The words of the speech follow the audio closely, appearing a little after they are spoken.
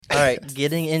right,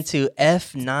 getting into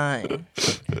F9.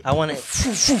 I want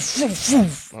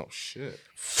to. Oh shit!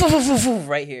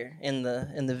 Right here in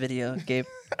the video, Gabe.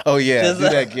 Oh yeah, Just, do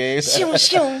that, Gabe.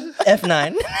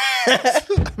 F9.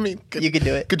 I mean, You can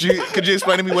do it. Could you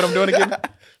explain to me what I'm doing again?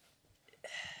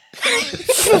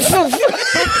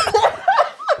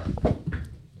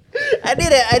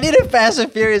 I need a Fast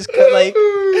and Furious commercial.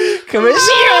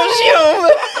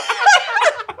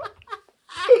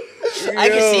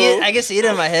 I can see it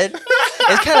in my head.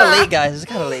 It's kind of late, guys. It's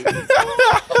kind of late.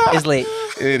 It's late.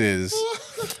 It is.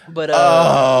 But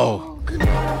Oh.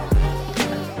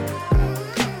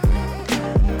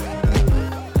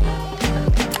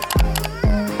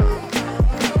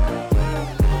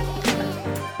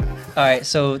 all right.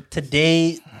 So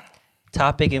today,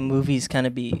 topic and movies kind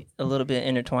of be a little bit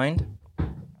intertwined.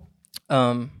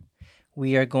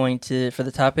 We are going to, for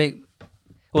the topic,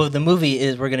 well, the movie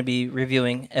is we're going to be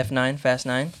reviewing F9, Fast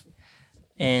 9.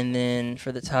 And then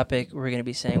for the topic, we're going to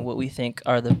be saying what we think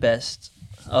are the best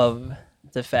of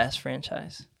the Fast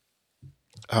franchise.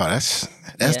 Oh, that's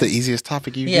Yeah. the easiest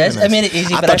topic you've Yeah, given I us. made it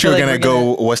easy, I but I thought you feel were like gonna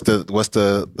we're go. What's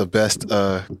the best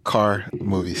car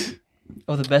movies?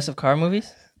 Oh, the best of car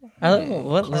movies?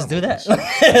 What? Let's do that.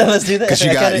 Let's do that. Because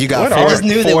you got I just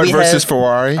knew that Ford we versus had-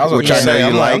 Ferrari, I was which gonna I know say, you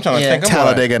I'm like. trying to Yeah. think. I'm like,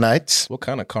 Talladega Nights. what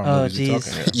kind of car Oh, movies you geez.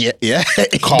 talking here? Yeah.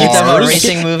 talking about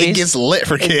racing movies? It gets lit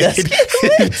for does kids.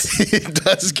 get It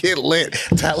does get lit.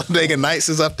 Talladega Nights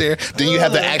is up there. Then you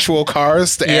have the actual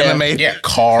cars, the animated. Yeah,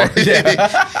 cars.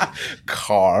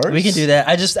 Cars. We can do that.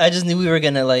 I just knew we were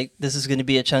gonna this is gonna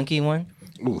be a chunky one.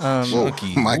 Oh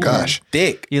my gosh.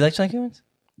 Dick. You like chunky ones?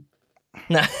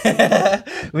 Nah.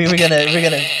 we're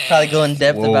gonna probably go in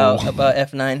depth Whoa. about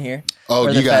F9 here. Oh, or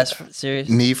you the got Fast series.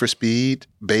 Need for Speed,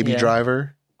 Baby Yeah.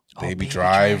 Driver, Baby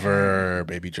Driver.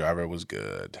 Baby Driver was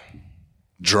good.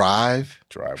 Drive.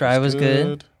 Drive was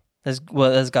good. That's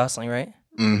Gosling, right?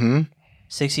 Mm-hmm.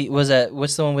 60 was that?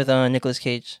 What's the one with Nicolas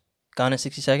Cage? Gone in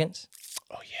 60 Seconds.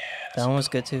 Oh yeah, That one was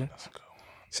good too.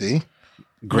 See?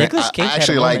 Nicolas Cage I had a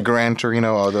actually like moment. Gran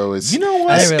Torino, although it's You know what?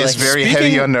 I didn't really it's like very Speaking-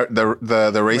 heavy on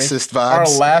the racist Our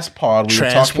vibes. last pod, we were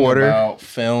talking Transporter. about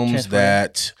films Transporter.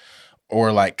 that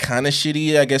or like kind of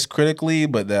shitty, I guess, critically,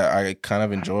 but that I kind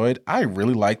of enjoyed. I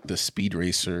really liked the Speed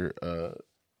Racer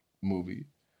movie.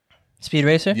 Speed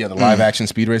Racer. Yeah, the live action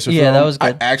Speed Racer. Yeah, film. that was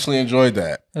good. I actually enjoyed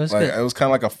that. It was like, good. It was kind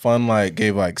of like a fun,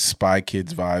 gave Spy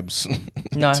Kids vibes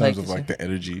in No, I terms liked of it too. the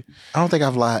energy. I don't think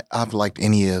I've liked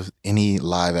any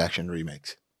live action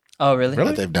remakes Oh, really? Really?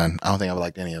 that they've done. I don't think I've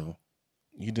liked any of them.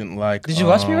 You didn't like? Did you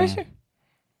watch Speed Racer?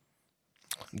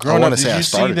 Growing wanna up, say did I you see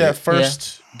started that it.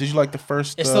 first? Did you like the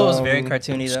first? It still was very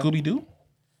cartoony, though. Scooby Doo.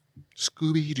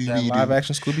 Scooby Doo. That live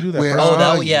action Scooby Doo. That Where first Oh, one?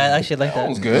 that yeah, I actually like That that.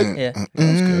 was good. Yeah.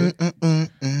 That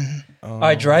was good. All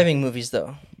right, driving movies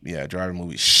though. Yeah, driving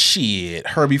movie. Shit,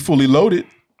 Herbie Fully Loaded.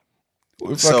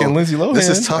 With So, fucking Lindsay Lohan. this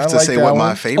is tough I to like say that what my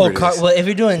one. favorite is. Well, if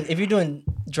you're doing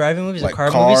driving movies Like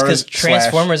or car movies, because cars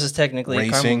Transformers is technically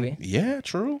a car Racing. movie. Yeah,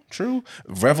 true.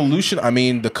 Revolution. I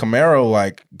mean, the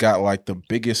Camaro got the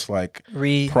biggest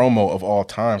promo of all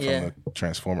time Yeah. from the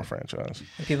Transformer franchise.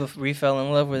 And people fell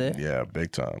in love with it. Yeah,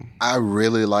 big time. I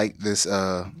really like this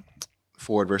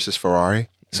Ford versus Ferrari.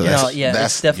 So No, that's yeah,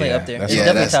 that's it's definitely yeah, up there. that's- It's yeah,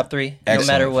 definitely that's top three, no excellent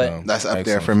matter what. film. that's up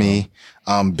there Excellent for me.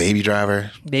 Baby Driver.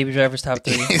 Baby Driver's top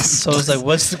three. It's- So it's like,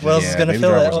 what else is gonna Baby fill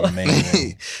Driver that? was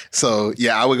amazing. So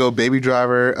yeah, I would go Baby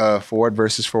Driver, Ford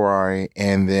versus Ferrari,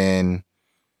 and then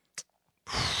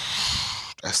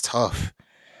that's tough.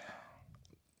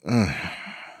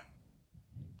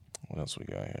 What else we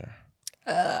got here?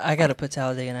 I gotta put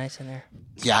Talladega Nights in there.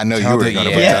 Yeah, I know you were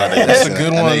gonna put Yeah. Talladega That's Nights a in good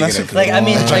it. I know one. you're That's gonna a put good Like I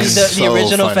mean, one. like the So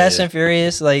original funny. Fast and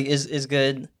Furious is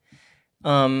good.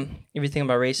 Everything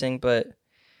about racing, but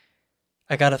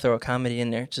I gotta throw a comedy in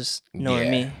there. Just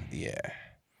knowing me. Yeah.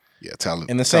 Yeah,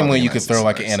 In the same way Talladega you could Nights throw is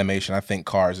like an nice. animation, I think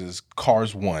Cars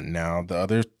 1. Now the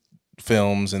other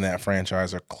films in that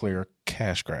franchise are clear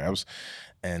cash grabs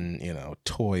and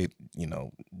toy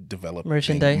development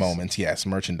Merchandise. moments. Yes,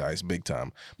 merchandise big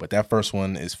time. But that first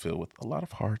one is filled with a lot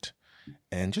of heart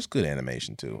and just good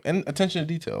animation too, and attention to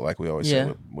detail, like we always say Yeah,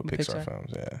 with with Pixar Pixar.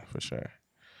 films. Yeah, for sure.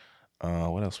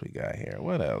 What else we got here?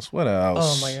 What else?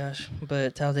 Oh my gosh!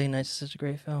 But Talladega Nights is such a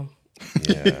great film.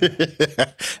 Yeah.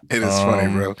 It is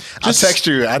funny, bro. I text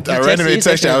you. I texted randomly you,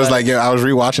 text you. I was about like, yo, I was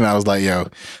rewatching. I was like, yo,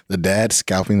 the dad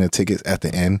scalping the tickets at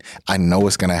the end. I know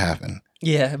what's gonna happen.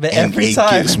 Yeah, but And every it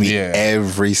time. gets me Yeah.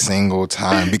 every single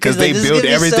time because He's like, they "This is build gonna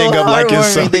be everything so up like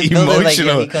it's so heartwarming." They build it like,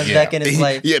 emotional. he comes back in his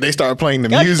life. Yeah, they start playing the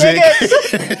God music.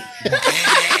 dang it.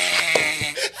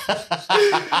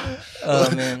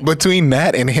 Oh man. Between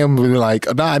that and him being like,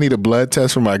 "No, I need a blood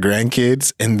test for my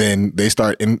grandkids," and then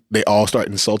they all start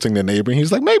insulting the neighbor. And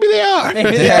he's like, "Maybe they are."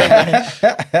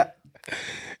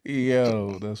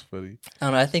 Yo, that's funny. I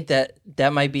don't know. I think that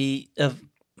might be of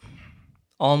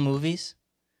all movies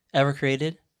ever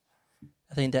created.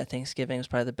 I think that Thanksgiving was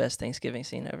probably the best Thanksgiving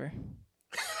scene ever.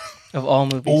 Of all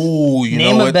movies. Ooh, you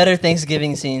Name know a what? better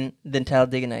Thanksgiving scene than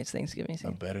Talladega Nights Thanksgiving A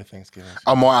scene. better Thanksgiving.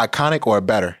 A more iconic or a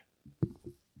better?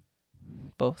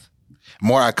 Both.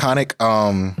 More iconic.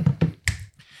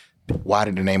 Why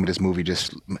did the name of this movie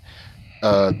just?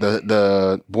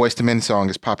 The Boyz II Men song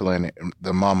is popular in it.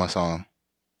 The Mama song.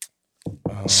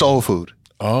 Soul Food.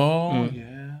 Oh,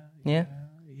 Yeah.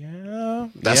 yeah.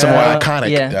 That's a more iconic.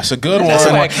 Yeah. That's a good That's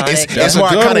one. more iconic. It's That's more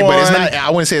a good iconic, but it's one. not. I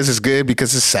wouldn't say it's as good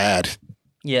because it's sad.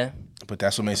 Yeah. But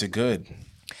that's what makes it good.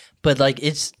 But like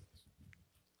it's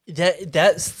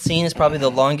that scene is probably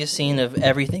the longest scene of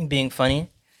everything being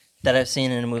funny that I've seen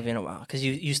in a movie in a while. Because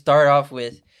you start off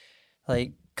with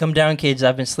like, "Come down, kids!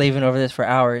 I've been slaving over this for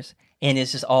hours." And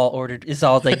it's just all ordered. It's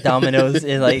all like Domino's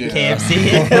and like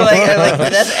KFC. like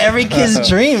that's every kid's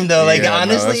dream, though. Like Yeah, no,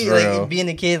 honestly, that's real. like being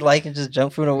a kid liking just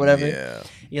junk food or whatever. Yeah.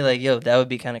 You're like, yo, that would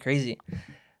be kind of crazy.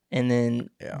 And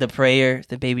then Yeah. the prayer,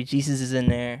 the baby Jesus is in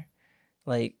there.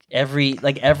 Like every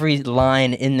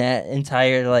line in that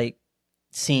entire like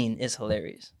scene is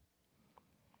hilarious.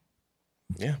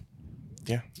 Yeah.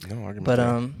 No argument. But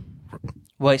there.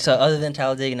 wait. So other than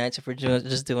Talladega Nights, if we're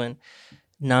just doing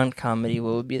non-comedy,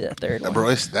 what would be that third one?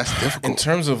 Bro, that's in difficult.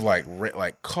 terms of like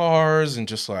cars and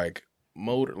just like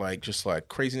motor, like just like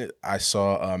craziness, I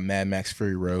saw Mad Max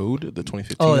Fury Road, the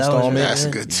 2015 Oh, that was installment. really That's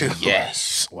good too.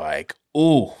 Yes, like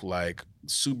like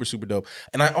super dope.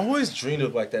 And I always dreamed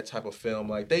of like that type of film.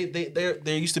 Like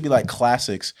there used to be like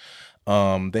classics.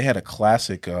 They had a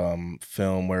classic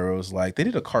film where it was like they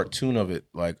did a cartoon of it.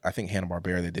 Like I think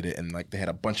Hanna-Barbera they did it, and like they had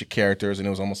a bunch of characters, and it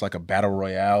was almost like a battle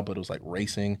royale, but it was like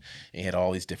racing. And you had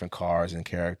all these different cars and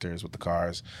characters with the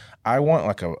cars. I want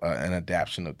like an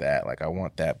adaptation of that. Like I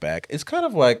want that back. It's kind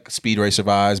of like Speed Racer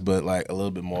vibes, but like a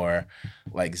little bit more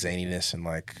like zaniness and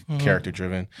like character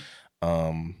driven.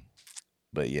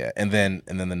 But yeah, and then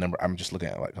the number. I'm just looking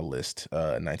at like a list.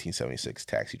 1976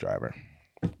 Taxi Driver.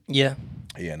 Yeah,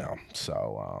 You know,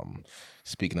 so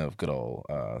speaking of good old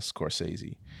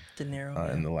Scorsese, De Niro.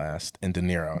 and De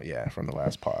Niro, yeah, from the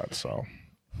last pod. So,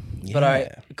 yeah. But all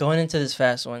right, going into this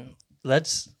fast one,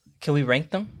 can we rank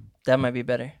them? That might be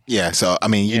better. Yeah. So I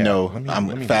mean, Yeah, know, let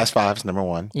me Fast Five's number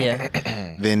one.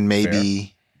 Yeah. Then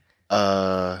maybe,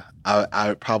 I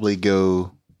would probably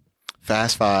go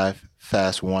Fast Five,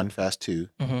 Fast One, Fast Two.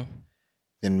 hmm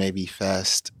Then maybe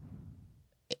Fast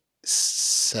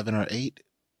 7 or 8.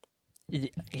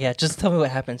 Yeah, just tell me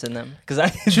what happens in them, because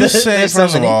Just say there's so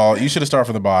first of many. all, you should have started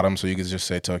from the bottom, so you could just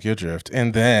say Tokyo Drift,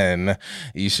 and then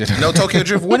you should. No, Tokyo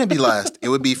Drift wouldn't be last. It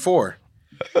would be 4.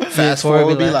 Fast 4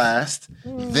 would be last.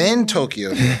 Then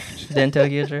Tokyo Drift. Then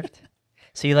Tokyo Drift.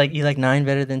 So you like 9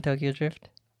 better than Tokyo Drift?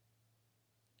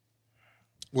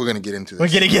 We're gonna get into this.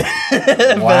 We're gonna get,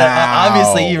 but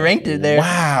obviously you ranked it there.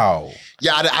 Wow.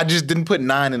 Yeah, I just didn't put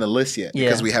 9 in the list yet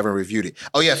because Yeah. we haven't reviewed it.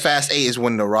 Oh yeah, Fast 8 is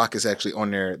when The Rock is actually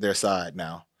on their side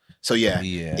now. So yeah,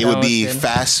 Yeah. it would Oh, be it's good.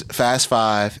 Fast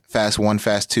 5, Fast 1,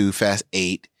 Fast 2, Fast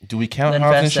 8. Do we count Then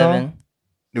Hobbs and Fast Shaw? 7.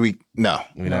 Do we? No.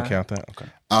 We don't Nah. count that.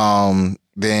 Okay.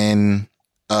 Then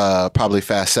probably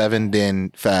Fast 7,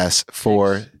 then Fast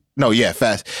 4. No, yeah,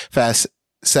 Fast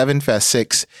 7, Fast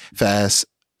 6, Fast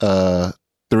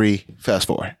 3, Fast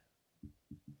 4.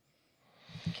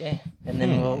 Okay, and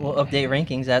then we'll update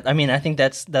rankings. I think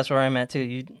that's where I'm at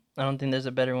too. I don't think there's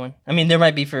a better one. I mean, there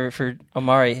might be for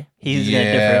Omari. He's gonna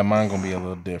Yeah, differ. mine gonna be a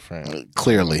little different.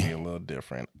 Clearly. Be a little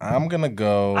different. I'm gonna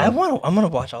go. I'm gonna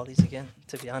watch all these again.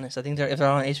 To be honest, I think if they're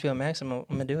on HBO Max, I'm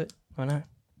gonna do it. Why not?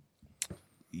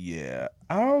 Yeah,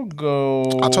 I'll go.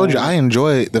 I told you I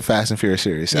enjoy the Fast and Furious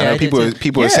series. Yeah, I know I did too.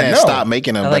 people are Yeah, saying no. stop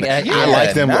making them, I like but action. I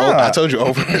like them. Nah. I told you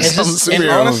over It's some just- And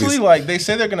superhero honestly, movies. like they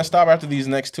say they're gonna stop after these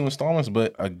next 2 installments,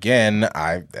 but again,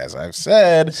 as I've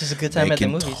said, This is a good time they at the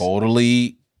can movies.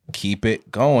 totally keep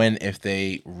it going if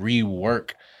they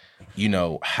rework,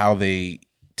 how they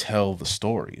tell the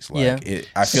stories. Like Yeah.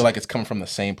 I feel like it's coming from the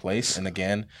same place. And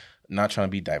again, not trying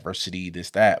to be diversity,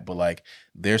 this, that, but like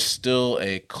there's still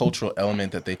a cultural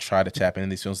element that they try to tap into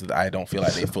these films that I don't feel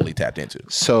like they fully tapped into.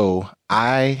 So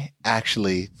I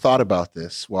actually thought about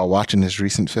this while watching this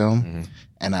recent film, Mhm.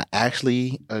 and I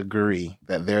actually agree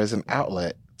that there's an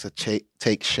outlet to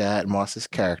take Shad Moss's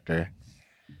character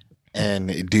and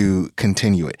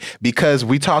continue it, because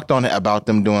we talked on it about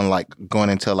them doing like going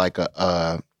into like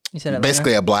a You said Atlanta?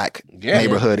 basically a black Yeah,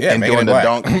 neighborhood yeah, and making doing it the black,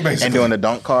 dunk basically. and doing the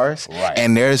dunk cars. Right.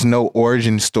 And there's no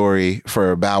origin story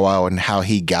for Bow Wow and how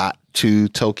he got to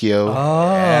Tokyo.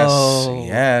 Oh.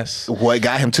 Yes. What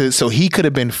got him to? So he could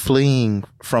have been fleeing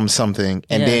from something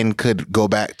and Yeah. then could go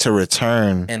back to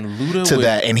return And Luda to would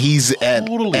that. And he's at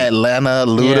totally- Atlanta.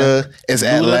 Luda is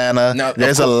Luda- Atlanta. Now,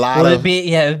 There's of a course- lot Well, of.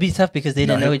 it'd be tough because they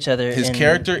didn't know each other. His in-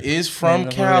 character is from in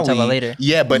what we're gonna talk about Cali. later.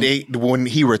 Yeah, but when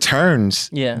he returns,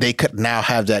 Yeah. they could now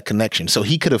have that connection. So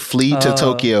he could have fled to Oh.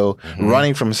 Tokyo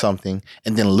running from something,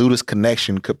 and then Luda's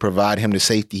connection could provide him the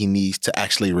safety he needs to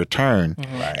actually return.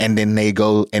 Right. And then they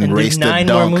go and, And do race the 9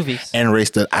 more dunk movies. and race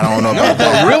the. I don't know No, about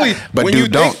that. but really, but when do you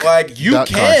dunk, think like you dunk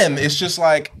can, cars. it's just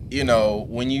like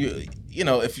when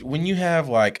you have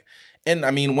like, and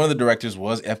I mean, one of the directors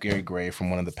was F. Gary Gray from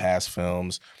one of the past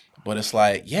films, but it's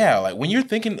like, yeah, like when you're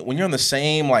on the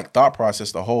same like thought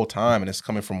process the whole time, and it's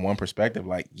coming from one perspective,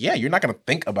 like, yeah, you're not gonna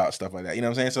think about stuff like that. You know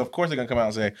what I'm saying? So of course they're gonna come out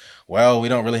and say, well, we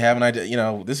don't really have an idea.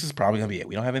 This is probably gonna be it.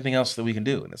 We don't have anything else that we can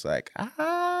do, and it's like,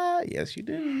 yes, you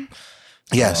do.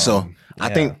 Yeah, so I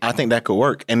think that could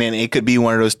work, and then it could be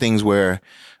one of those things where,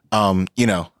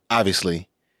 obviously,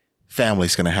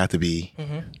 family's gonna have to be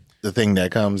the thing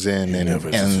that comes in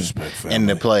never disrespect family. and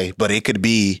the play, but it could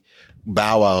be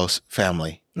Bow Wow's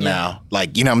family now,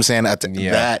 like you know what I'm saying.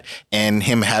 That and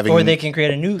him having, Or they can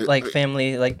create a new like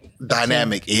family like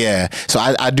dynamic. Yeah. So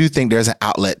I do think there's an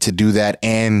outlet to do that.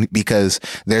 And because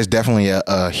there's definitely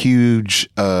a huge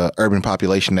urban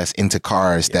population that's into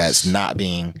cars that's not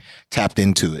being tapped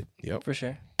into it Yep, for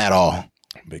sure. at all.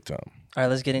 big time. All right,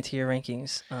 let's get into your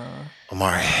rankings.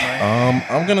 Omari.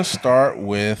 I'm gonna start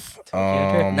with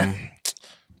Tokyo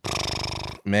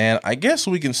man, I guess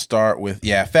we can start with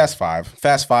Fast Five.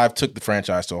 Fast Five took the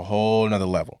franchise to a whole nother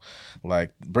level.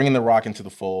 Like bringing The Rock into the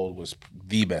fold was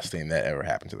the best thing that ever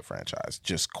happened to the franchise.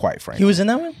 Just quite frankly, He was in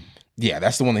that one? yeah,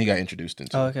 that's the one that he got introduced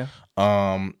into. Oh, okay.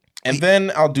 And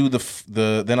then I'll do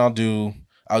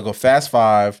I'll go Fast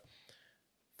Five,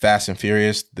 Fast and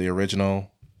Furious, the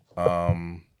original.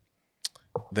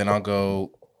 Then I'll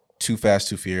go Too Fast,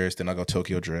 Too Furious. Then I'll go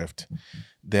Tokyo Drift.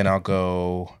 Then I'll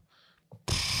go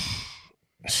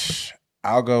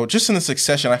just in the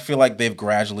succession. I feel like they've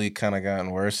gradually kind of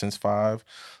gotten worse since 5,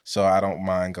 so I don't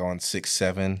mind going 6,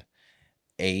 7,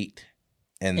 8,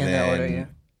 and In then that order, yeah.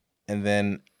 and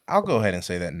then I'll go ahead and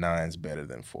say that 9's better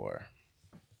than 4.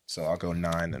 So I'll go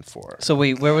 9 and 4. So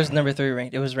wait, where was number 3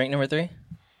 ranked? It was ranked number 3?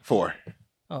 4.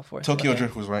 Oh, 4. Tokyo okay.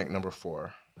 Drift was ranked number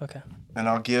 4. Okay. And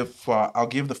I'll give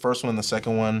the first one and the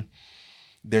second one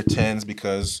their 10s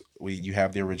because you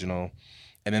have the original,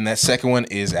 and then that second one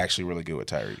is actually really good with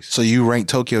Tyrese. So you rank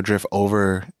Tokyo Drift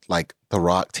over like The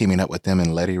Rock teaming up with them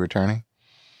and Letty returning?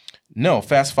 No,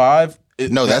 Fast Five.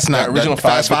 No, that's the not- original that-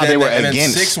 Five. Fast but Five then- they were and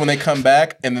against. then 6 when they come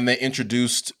back, and then they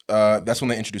introduced. That's when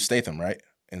they introduced Statham, right?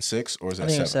 In 6, or is I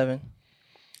that think it 7? was 7.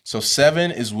 So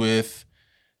 7 is with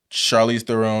Charlize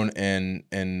Theron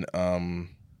and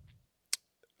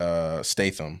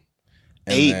Statham.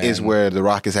 And 8 then- is where The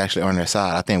Rock is actually on their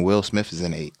side. I think Will Smith is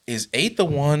in 8. Is 8 the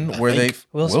one where they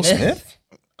Will Smith?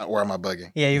 Or am I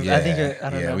bugging? Yeah, I think I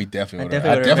don't know. we definitely.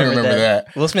 I I definitely remember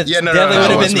that. Will Smith Yeah, no, definitely no,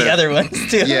 would have Will been the Smith. other ones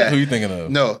too. Yeah. Who you thinking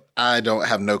of? No, I don't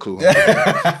have no clue.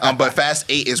 But Fast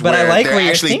 8 is But where I like they're where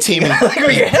you're actually thinking. teaming. I like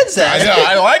where your head's I at. know.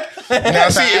 I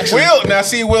like. Now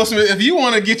see Will Smith. If you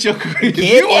want to get your career, if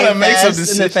Get you want to in make some Fast in the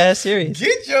decisions, Fast series.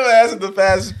 get your ass in the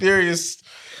Fast and Furious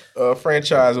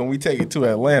franchise when we take it to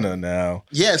Atlanta now.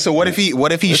 Yeah, so what if he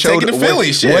Let's showed take it to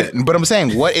Philly, shit. But I'm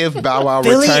saying, what if Bow Wow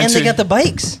Philly returned and to they got the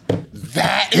bikes.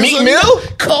 that? Meat Mill?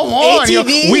 Come on, yo.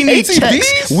 ATVs? We need ATVs?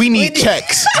 checks. We need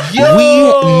checks. Yo.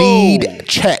 We need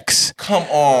checks. Come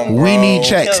on, bro. We need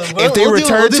checks. Yo, If they we'll do-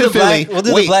 return we'll do to the Philly, black- we'll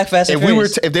do the black Fast and if we were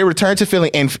Furious. if they returned to Philly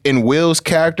and Will's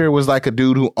character was like a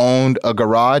dude who owned a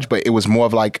garage, but it was more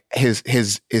of like his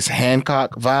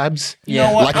Hancock vibes. Yeah.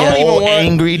 know what? Like I don't an even old want-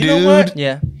 angry you know dude. what?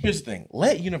 Yeah. Here's the thing.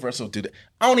 Let Universal do that.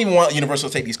 I don't even want Universal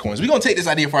to take these coins. We're going to take this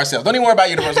idea for ourselves. Don't even worry about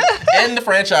Universal. End the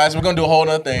franchise. We're going to do a whole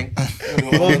other thing.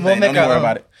 We'll make Don't even our worry own.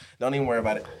 about it. Don't even worry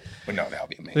about it. But no, that'll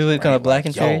be amazing. We would call it Black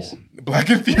and Yo, Furious. Black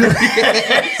and Furious.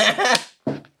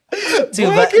 Two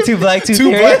black, two Two black,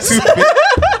 furious. two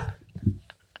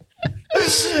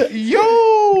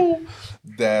Yo.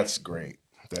 That's great.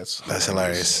 That's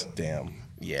hilarious. Damn.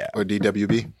 Yeah. Or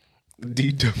DWB,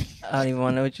 DW. I don't even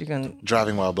want to know what you're gonna.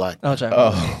 driving while black. Oh, sorry.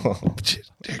 Oh.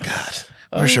 Dear God,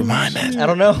 where's your mind at? I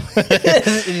don't know. That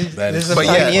This is is But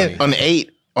fine, yeah, you. on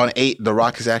 8, on 8, The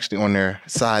Rock is actually on their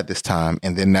side this time,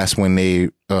 and then that's when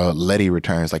Letty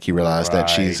returns. Like he realized that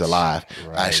she's alive.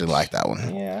 Right. I actually like that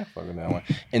one. Yeah, I fucking that one.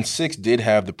 And 6 did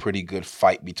have the pretty good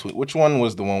fight between. Which one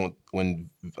was the one when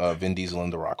Vin Diesel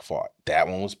and The Rock fought? That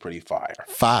one was pretty fire.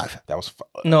 5. That was.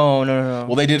 No.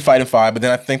 Well, they did fight in 5, but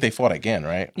then I think they fought again,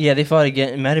 right? Yeah, they fought again.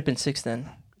 It might have been 6 then.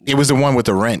 It was the one with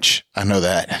the wrench. I know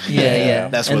that. Yeah.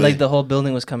 That's and what like the whole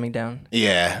building was coming down.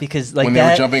 Yeah. Because like When they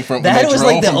were jumping from- when that they was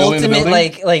drove like the from building to ultimate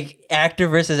building? like actor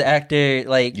versus actor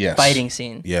like Yes. fighting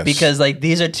scene. Yes. Because like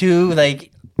these are two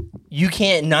like you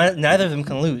can't neither of them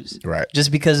can lose. Right.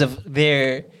 Just because of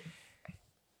their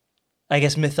I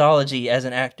guess mythology as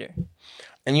an actor.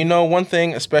 And you know, one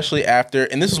thing, especially after,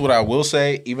 and this is what I will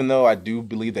say, even though I do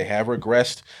believe they have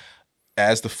regressed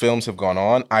as the films have gone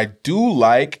on, I do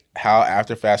like how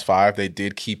after Fast 5 they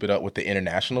did keep it up with the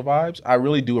international vibes. I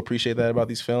really do appreciate that about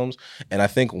these films. And I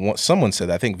think someone said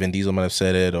that. I think Vin Diesel might have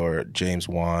said it, or James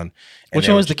Wan. And Which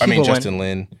one was the Cuba one? Justin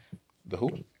Lin. The who?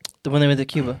 The one they went to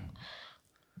Cuba.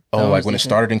 Oh, That like was when it decent.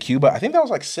 started in Cuba? I think that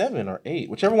was like 7 or 8.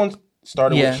 Whichever one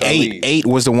started Yeah. with Charlize. 8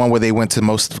 was the one where they went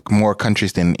to more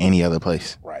countries than any other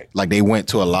place. Right. Like they went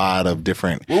to a lot of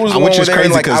different. What was the one which where is they were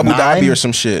in crazy like because Abu Dhabi 9 or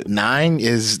some shit? 9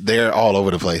 is they're all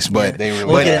over the place, but they really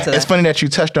We'll but get into it's that. funny that you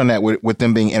touched on that with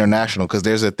them being international because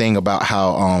there's a thing about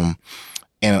how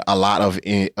in a lot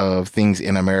of things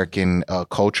in American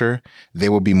culture they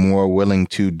will be more willing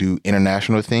to do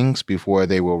international things before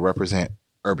they will represent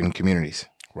urban communities.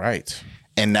 Right.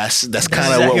 And that's kind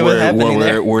of exactly what what's happening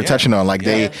there. we're touching on. Like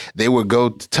Yeah. they would go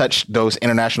to touch those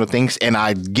international things, and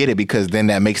I get it because then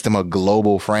that makes them a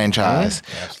global franchise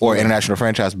or international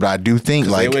franchise. But I do think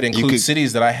like they would you include could-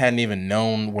 cities that I hadn't even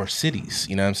known were cities.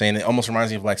 You know what I'm saying? It almost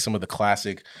reminds me of like some of the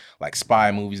classic like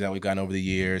spy movies that we've gotten over the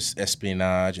years,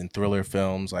 espionage and thriller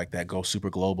films like that go super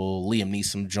global, Liam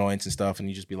Neeson joints and stuff, and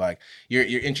you just be like, you're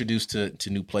introduced to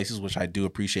new places, which I do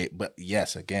appreciate. But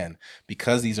yes, again,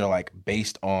 because these are like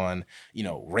based on, you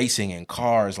know, racing and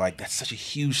cars, like that's such a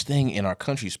huge thing in our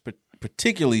countries,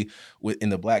 particularly in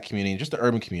the Black community and just the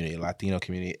urban community, Latino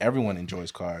community. Everyone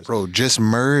enjoys cars. bro, just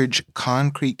merge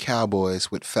Concrete Cowboys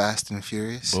with Fast and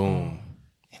Furious Boom.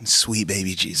 and Sweet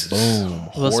Baby Jesus. Boom.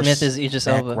 Will Smith is Idris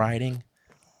Horseback Elba. riding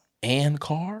and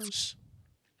cars.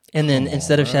 And then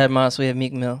instead of Shad Moss, we have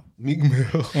Meek Mill Meek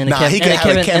Mill. and Nah, he can have a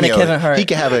and a cameo. Kevin Hart. He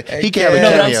can have a Hey, he can have a yeah. No,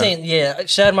 cameo. but I'm saying, yeah,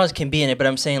 Shad Moss can be in it, but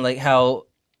I'm saying like how,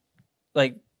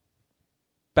 like,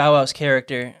 Bow Wow's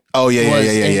character. Oh yeah, was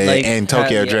yeah, in, like, and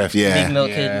Tokyo how- Drift, yeah. Meek Mill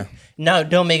Yeah. could. No,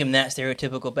 don't make him that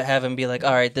stereotypical, but have him be like,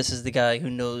 all right, this is the guy who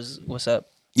knows what's up.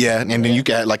 Yeah, and then you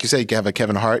can, like you said, you can have a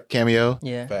Kevin Hart cameo.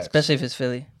 Yeah, Facts. especially if it's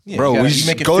Philly. Yeah, Bro, you gotta- we you just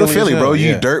make it go to as Philly, bro. hell,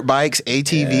 You yeah. dirt bikes,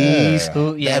 ATVs.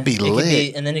 Who? Yeah, That'd be it could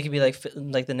lit. and then it could be like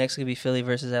the next could be Philly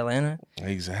versus Atlanta.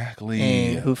 Exactly.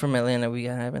 And who from Atlanta we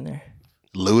got having there?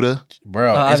 Luda. Bro,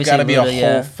 Oh, it's obviously got to be a Luda, whole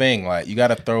yeah. thing. Like, you got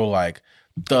to throw, like,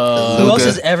 Who the... else Luda.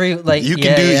 is every like? You yeah,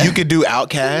 can do yeah. you could do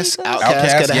Outcast. Outcast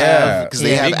Outcast, could yeah. have because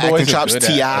they Yeah, have Big acting Boys is chops. good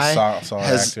Ti at a solid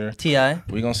has actor. Ti.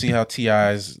 We're going to see how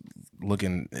T.I.'s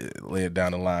looking later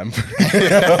down the line.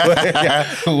 Yeah,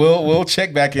 we'll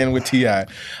check back in with T.I.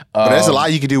 But there's a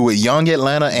lot you can do with young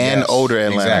Atlanta and Yes, older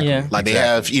Atlanta. exactly. Yeah. Like they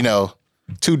have,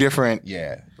 two different.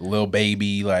 Yeah, Lil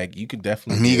Baby, like you could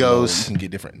definitely Migos. you can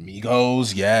get different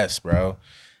Migos. Yes, bro.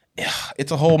 Yeah,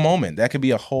 it's a whole moment. That could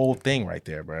be a whole thing right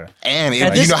there, bro. And At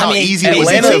you this- know how I mean, easy at it would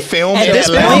be Atlanta- to film at in this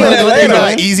point, Atlanta. with what they're You know how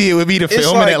doing, easy it would be to It's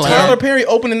film in like Atlanta. Tyler Perry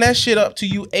opening that shit up to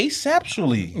you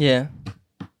asaptually. Yeah,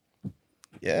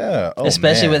 Yeah, oh,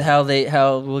 especially man. with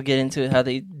how we'll get into it, how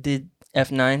they did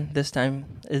F9 this time.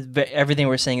 Everything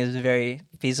we're saying is very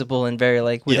feasible and very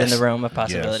like within Yes. the realm of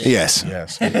possibility. Yes.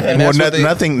 Yes, Well, that's what they-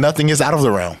 nothing is out of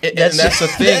the realm. And that's the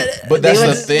thing. But They that's the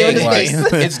would- thing. they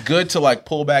Like, would- it's good to like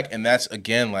pull back, and that's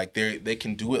again like they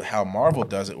can do it how Marvel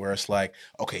does it, where it's like,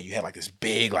 okay, you had like this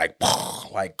big like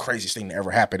craziest thing to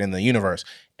ever happen in the universe,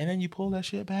 and then you pull that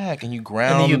shit back and you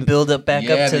ground, And then you build up back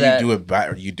up to then that. You do it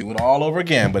back, you do it all over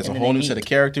again, but it's And a then whole they new set meet. of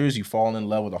characters. You fall in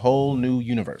love with a whole new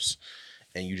universe,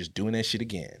 and you just doing that shit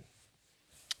again.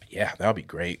 Yeah, that would be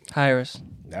great. Hires.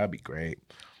 That would be great.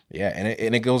 Yeah, and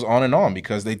it goes on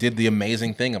because they did the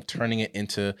amazing thing of turning it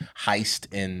into heist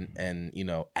and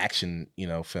action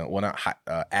film. Well, not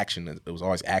action. It was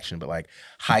always action, but like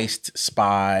heist,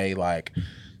 spy, like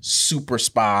super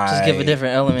spy. Just give a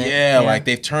different element. Yeah, like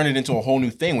they've turned it into a whole new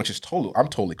thing, which is I'm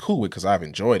totally cool with because I've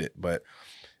enjoyed it. But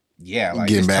yeah, like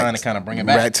Getting it's back- time to kind of bring it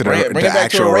back to the- bring the it back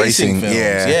actual to racing racing, films.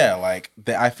 yeah. Yeah, like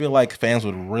I feel like fans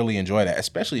would really enjoy that,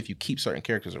 especially if you keep certain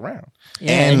characters around.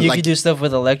 Yeah, and And, you like- could do stuff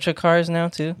with electric cars now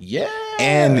too. Yeah,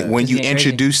 And when It's you getting crazy.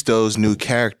 introduce those new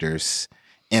characters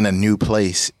in a new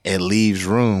place, it leaves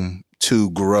room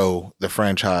to grow the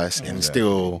franchise and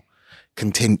still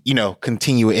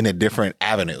continue in a different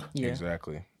avenue. Yeah.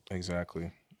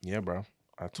 Exactly. Yeah, bro. No,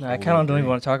 I totally kind of don't agree. even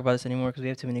want to talk about this anymore because we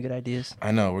have too many good ideas.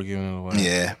 I know we're giving it away.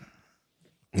 Yeah.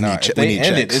 Nah, if they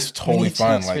end it, it's totally need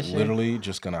fine. checks Like for sure. literally,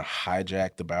 just gonna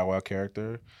hijack the Bow Wow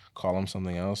character, call him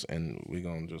something else, and we're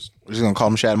gonna just We're just gonna call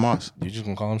him Shad Moss. you're just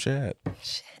gonna call him Shad.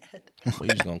 We're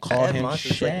just gonna call Shad him Moss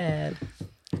is like- Shad.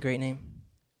 Great name.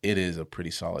 It is a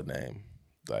pretty solid name.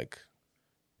 Like,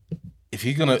 if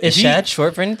you're gonna, Is Shad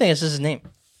short for anything? It's just his name.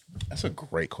 That's a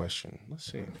great question.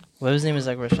 Let's see, Well, his name is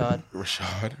like Rashad,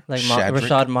 Rashad, like Shadrick?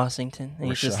 Rashad Mossington. And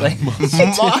he's just Rashad like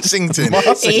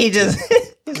Mossington. he just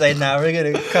he's like, nah, we're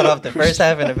gonna cut off the first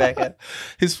half and the back half.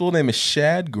 His full name is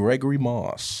Shad Gregory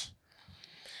Moss.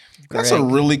 That's a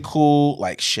Greg. really cool,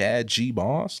 like Shad G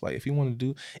Moss. Like, if you want to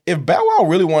do, if Bow Wow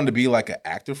really wanted to be like an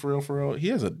actor for real, he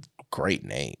has a great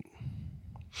name.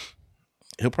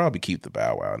 He'll probably keep the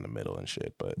Bow Wow in the middle and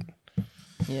shit, but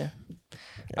Yeah.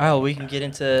 All right, well, we can get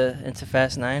into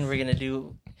Fast 9. We're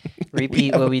gonna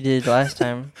repeat what we did last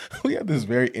time. we have this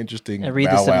very interesting And read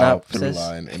the Bow Wow through synopsis.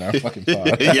 line in our fucking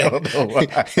pod. Yeah. I don't know why.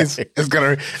 It's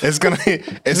gonna pay off. It's gonna have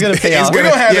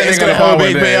that it's nigga gonna on whole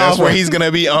big with it. payoff That's where right. he's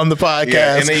gonna be on the podcast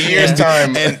Yeah, in a year's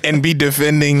time. and be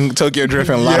defending Tokyo Drift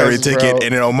and lottery Yes, ticket, bro.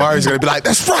 and then Omari's gonna be like,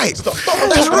 "That's right,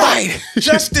 that's right."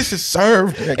 Justice is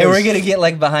served. And we're gonna get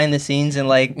like behind the scenes and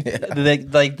like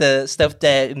the stuff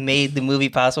that made the movie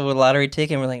possible with lottery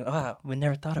ticket. And we're like, wow, we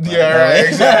never thought about it. Yeah, that right, way.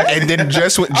 exactly. And then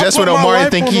just when put my Omari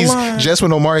life think on the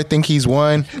he's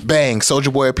line. won, bang,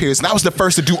 Soldier Boy appears, and I was the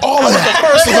first to do all of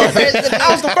that.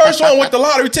 I was the first one with the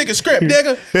lottery ticket script,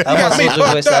 nigga. You I'm on got me Soulja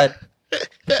Boy's fucked side.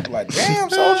 up. Like, damn,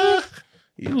 Soldier.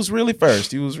 He was really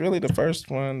first. He was really the first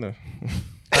one.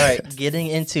 All right, getting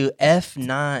into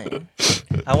F9.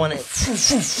 I want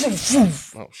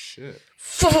to Oh shit.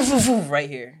 right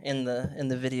here in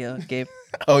the video, Gabe.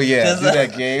 Oh yeah, Just, do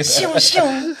that game.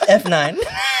 F9.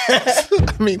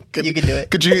 I mean, You can do it.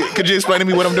 Could you explain to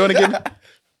me what I'm doing again?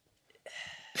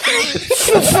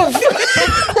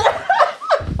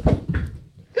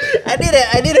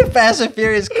 I need a Fast and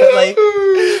Furious like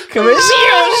commercial.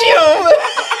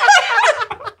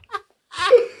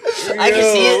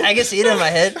 I can see it in my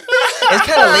head. It's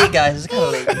kind of late, guys. It's kind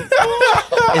of late.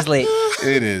 It's late,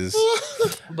 It is.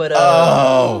 but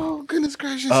Oh goodness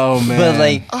gracious! Oh man. but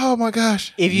like Oh my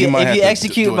gosh! if You you might if have you to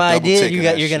execute do a my double idea, take of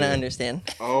that you're gonna shit. understand.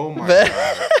 Oh my But-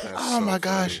 god. That's Oh so my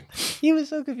gosh! funny. He was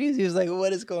so confused. He was like,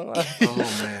 "What is going on?" Oh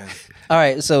man. All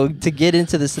right, so to get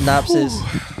into the synopsis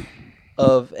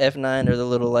of F9 or the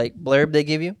little like blurb they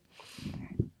give you,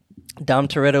 Dom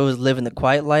Toretto is living the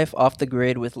quiet life off the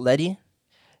grid with Letty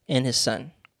and his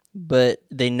son, but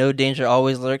they know danger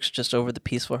always lurks just over the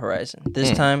peaceful horizon.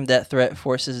 This time, that threat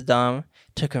forces Dom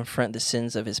to confront the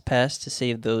sins of his past to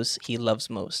save those he loves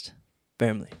most.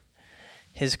 Firmly,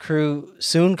 his crew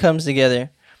soon comes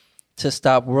together to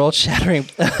stop a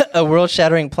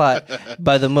world-shattering plot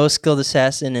by the most skilled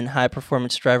assassin and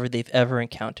high-performance driver they've ever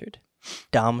encountered,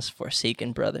 Dom's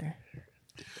forsaken brother.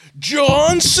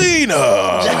 John Cena.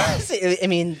 I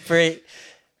mean, for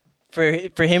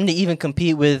him to even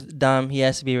compete with Dom, he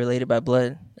has to be related by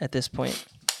blood at this point.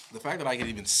 The fact that I could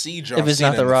even see John If it's Cena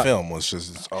not The in the Rock. film was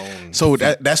just its own. So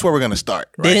that's where we're gonna start.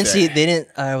 They right didn't there. see. They didn't.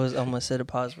 I was almost said a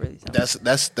pause worthy. That's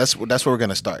where we're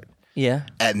gonna start. Yeah,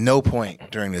 At no point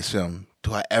during this film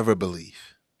do I ever believe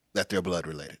that they're blood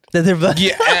related. that they're blood.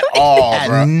 yeah, at all, At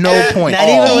bro. no point. Not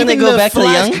even when they go back to the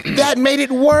young? That made it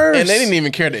worse. And they didn't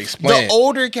even care to explain. The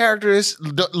older characters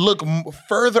look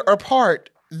further apart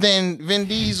than Vin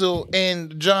Diesel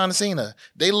and John Cena.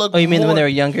 They look. Oh, you mean when more- they were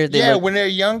younger? Yeah, look, when they're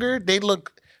younger, they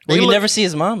look. well, They you look never see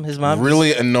his mom. His mom.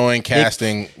 Really annoying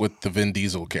casting with the Vin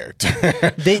Diesel character.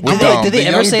 Did With they Dom, did the they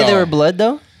ever young say they were Dom. blood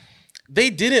though? They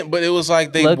didn't, but it was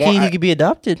like they Low key, want. he could be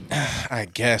adopted. I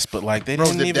guess, but like they Bro,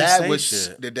 didn't the even dad say was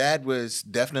shit. the dad was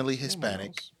definitely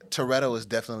Hispanic. Toretto is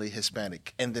definitely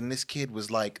Hispanic, and then this kid was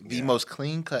like the most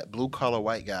clean cut blue collar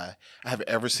white guy I have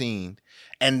ever seen.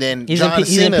 And then He's John in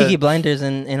Cena Peaky Blinders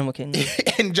and Animal Kingdom.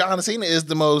 and John Cena is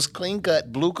the most clean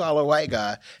cut blue collar white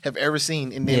guy I've ever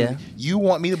seen. And then Yeah. you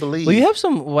want me to believe? Well, you have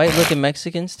some white looking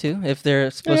Mexicans too, if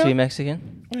they're supposed to be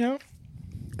Mexican. Yeah.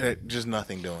 Just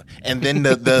nothing doing. And then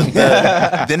the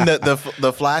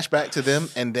flashback to them,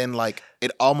 and then like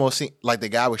it almost seemed like the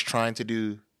guy was trying to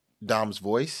do Dom's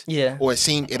voice. Yeah. Or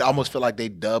it almost felt like they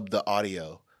dubbed the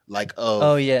audio like of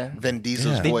Oh yeah. Vin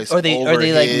Diesel's Yeah. voice. Or they over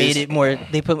like his- made it more.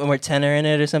 They put more tenor in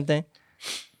it or something.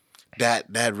 that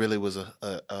really was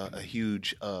a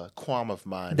huge qualm of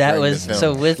mine. That during the was film.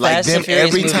 so with Like, Fast them and Furious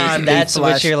every movies. time they That's what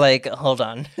flash- you're like. Hold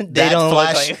on, they that don't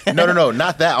flash. look like. no,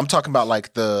 not that. I'm talking about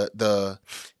like the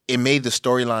it made the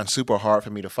storyline super hard for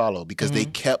me to follow because they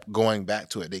kept going back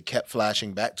to it. They kept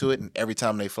flashing back to it, and every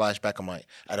time they flash back, I'm like,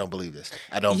 I don't believe this.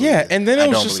 I don't. Believe this. And then it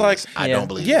was just like, I don't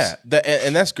believe this.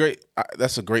 And that's great.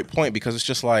 That's a great point because it's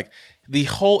just like the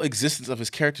whole existence of his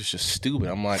character is just stupid.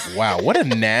 I'm like, wow, what a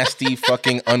nasty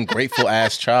fucking ungrateful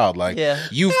ass child. Like,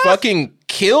 you fucking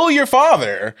kill your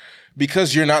father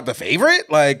because you're not the favorite.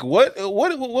 Like, what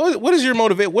is your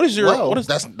motivate? What is your? Well, what is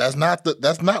that's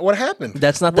not what happened.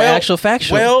 That's not the actual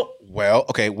factual. Well,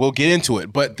 okay, we'll get into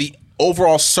it. But the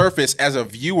overall surface, as a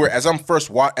viewer, as I'm first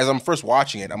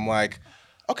watching it, I'm like,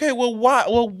 okay, well, why?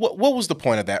 Well, what was the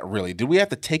point of that? Really? Did we have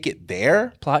to take it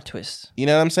there? Plot twist. You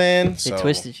know what I'm saying? They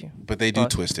twisted you. But they do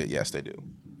twist it. Yes, they do.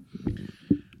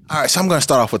 All right, so I'm going to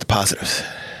start off with the positives.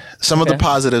 Some of the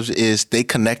positives is they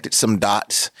connected some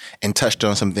dots and touched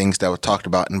on some things that were talked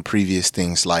about in previous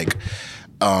things. Like,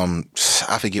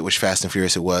 I forget which Fast and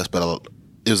Furious it was, but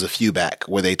it was a few back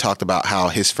where they talked about how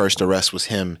his first arrest was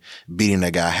him beating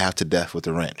a guy half to death with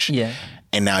a wrench. Yeah.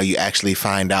 And now you actually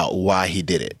find out why he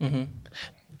did it.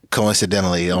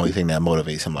 Coincidentally, the only thing that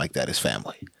motivates him like that is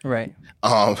family. Right.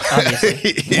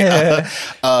 Obviously.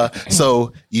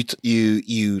 So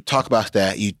you talk about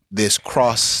that. This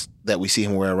cross that we see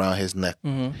him wear around his neck,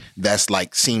 that's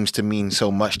like seems to mean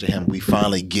so much to him. We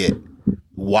finally get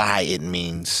why it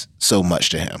means so much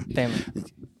to him.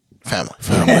 Family.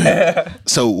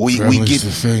 So we get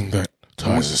the thing that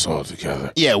ties us all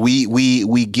together. Yeah,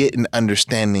 we get an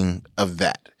understanding of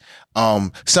that.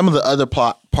 Some of the other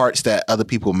plot parts that other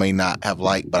people may not have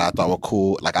liked, but I thought were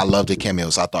cool. Like, I love the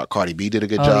cameos. I thought Cardi B did a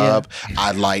good job. Yeah.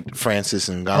 I liked Francis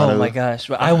Ngannou. Oh my gosh,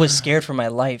 I was scared for my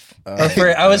life.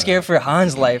 I was scared for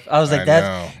Han's life. I was like,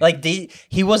 that. Like,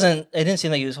 he wasn't. It didn't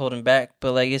seem like he was holding back,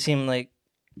 but like it seemed like.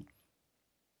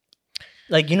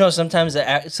 Like, you know, sometimes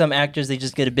some actors, they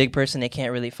just get a big person, they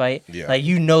can't really fight. Yeah. Like,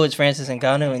 you know it's Francis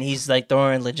Ngannou, and he's, like,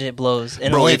 throwing legit blows.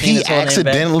 And bro, if he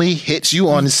accidentally hits you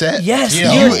on the set. Yes.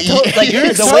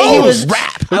 The way he was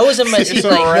rap. I was in my seat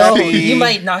like, yo, you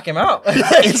might knock him out.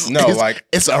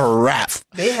 It's a rap.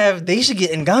 They should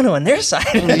get Ngannou on their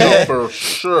side. No, for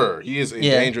sure. He is a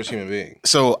dangerous human being.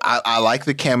 So, I like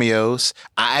the cameos.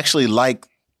 I actually like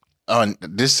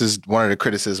this is one of the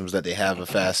criticisms that they have of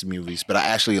fast movies, but I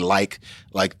actually like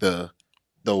the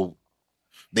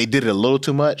they did it a little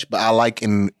too much, but I like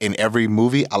in every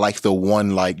movie, I like the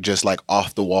one like just like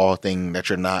off the wall thing that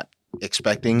you're not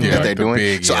expecting that they're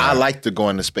doing. So I like the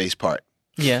going to space part.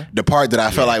 Yeah. The part that I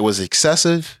felt like was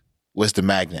excessive was the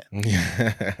magnet.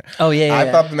 Oh yeah.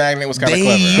 I thought the magnet was kind of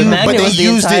clever. The magnet was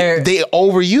they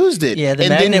overused it. Yeah, the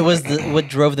magnet was what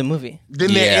drove the movie.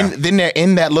 Then they're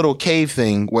in that little cave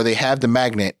thing where they have the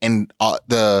magnet, and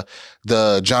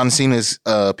the John Cena's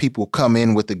people come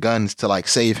in with the guns to like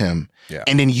save him. Yeah.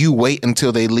 And then you wait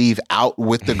until they leave out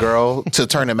with the girl to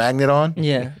turn the magnet on.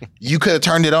 Yeah. You could have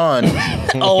turned it on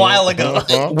a while ago.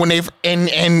 When they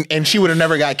and she would have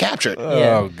never got captured.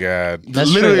 Oh God. That's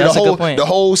literally true. That's a good point. The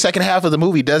whole second half of the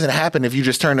movie doesn't happen if you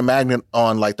just turn the magnet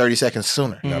on like 30 seconds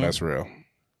sooner. No, that's real.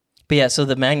 But yeah, so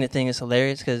the magnet thing is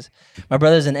hilarious because my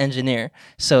brother's an engineer,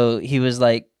 so he was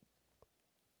like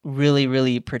really,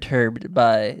 really perturbed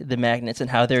by the magnets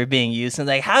and how they were being used. And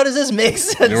like, how does this make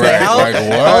sense? Right. Like, how like,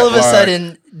 what? all of a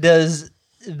sudden is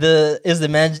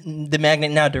the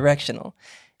magnet now directional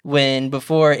when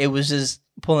before it was just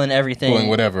pulling everything, pulling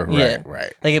whatever. Yeah.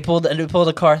 Right. Like it pulled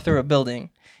a car through a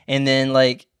building, and then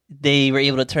like they were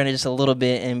able to turn it just a little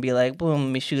bit and be like, boom,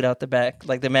 let me shoot out the back.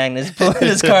 Like the magnet's pulling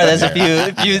this car. That's a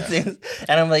few things.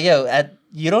 And I'm like, yo,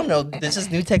 you don't know. This is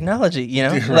new technology, you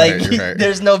know? Right.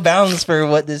 There's no bounds for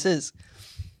what this is.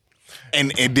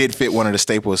 And it did fit one of the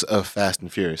staples of Fast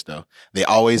and Furious, though. They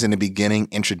always, in the beginning,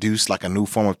 introduce like a new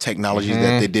form of technology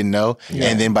that they didn't know. Yeah.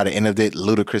 And then by the end of it,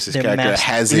 Ludacris's character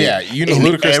has it. Yeah, you know,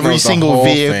 Ludacris every knows single the whole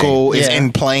vehicle thing. is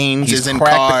in planes, is in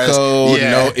cracked cars. The code,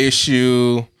 no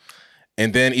issue.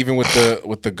 And then even with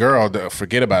the girl,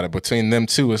 forget about it. Between them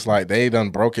two, it's like they done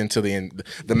broke into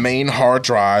the main hard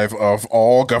drive of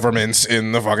all governments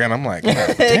in the fucking. I'm like, damn, I'm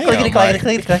in the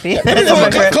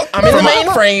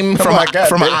mainframe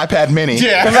from an iPad Mini.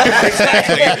 Yeah,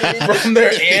 exactly. From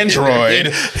their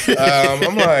Android.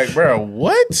 I'm like, bro,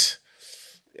 what?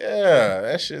 Yeah,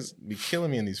 that shit's be killing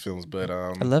me in these films. But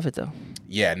I love it though.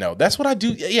 Yeah, no, that's what I do.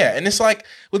 Yeah, and it's like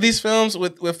with these films,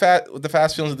 with the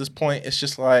fast films at this point, it's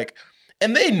just like.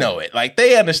 And they know it. Like,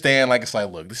 they understand. Like, it's like,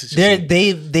 look, this is just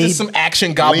this some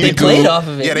action gobbledygook. They played off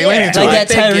of it. Yeah, they leaned into like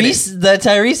it. that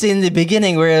Tyrese in the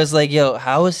beginning where it was like, yo,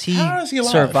 how is he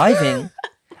surviving?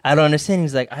 I don't understand.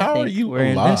 He's like, I think we're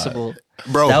invincible.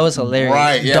 Bro, that was hilarious.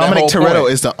 Right, yeah, Dominic Toretto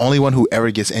is the only one who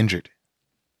ever gets injured.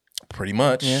 Pretty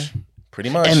much. Yeah. Pretty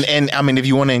much. And I mean, if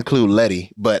you want to include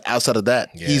Letty, but outside of that,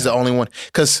 he's the only one.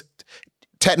 Because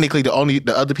technically, the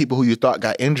other people who you thought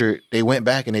got injured, they went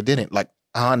back and they didn't. Like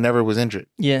Han never was injured.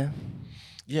 Yeah.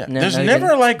 Yeah. No, There's no, he never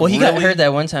didn't. like. Well, he really... got hurt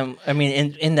that one time. I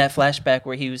mean, in that flashback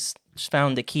where he was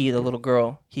found the key, the little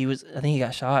girl. I think he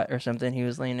got shot or something. He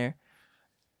was laying there.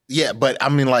 Yeah, but I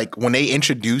mean, like when they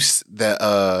introduced the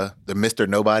Mr.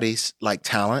 Nobody's like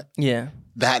talent,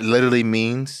 that literally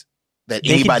means that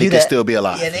anybody could still be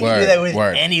alive. Yeah, they can do that with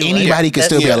anyone. Anybody could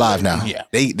still be alive now. Yeah.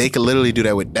 They could literally do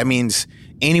that with. That means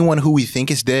anyone who we think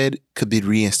is dead could be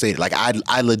reinstated. Like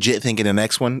I legit think in the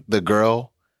next one, the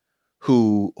girl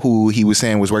who he was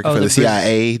saying was working for the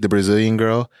CIA, the Brazilian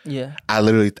girl. Yeah.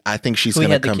 I think she's Who he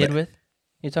gonna had the come kid back. with?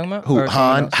 You talking about? Who Or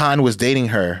someone else? Han was dating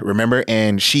her, remember?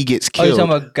 And she gets Oh, you're killed.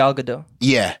 talking about Gal Gadot.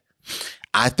 Yeah.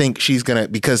 I think she's gonna,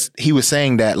 because he was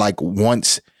saying that like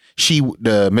once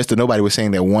Mr. Nobody was saying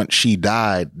that once she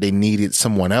died, they needed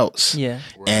someone else. Yeah.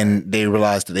 And they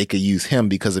realized that they could use him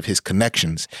because of his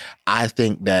connections. I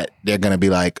think that they're gonna be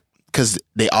like, because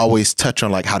they always touch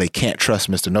on like how they can't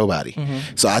trust Mr. Nobody.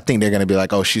 Mm-hmm. So I think they're going to be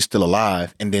like, oh, she's still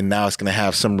alive. And then now it's going to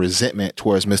have some resentment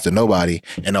towards Mr. Nobody.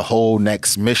 And the whole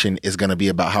next mission is going to be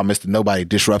about how Mr. Nobody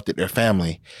disrupted their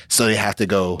family. So they have to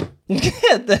go.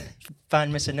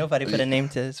 Find Mr. Nobody, put a name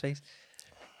to his face.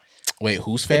 Wait,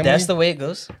 whose If family? that's the way it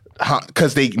goes.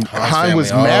 Because Han was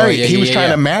family. married. Yeah, he was yeah, trying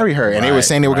yeah. to marry her. And they were Right,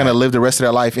 saying they were going to right. live the rest of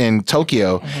their life in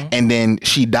Tokyo. Mm-hmm. And then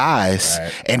she dies.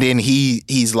 Right. And then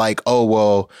he's like, oh,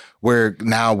 well,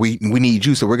 we need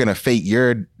you. So we're going to fake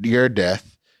your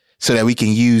death so that we can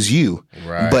use you.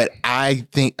 Right. But I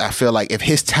feel like if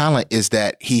his talent is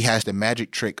that he has the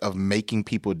magic trick of making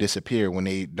people disappear when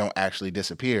they don't actually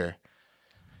disappear,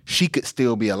 she could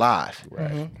still be alive.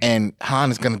 Right. And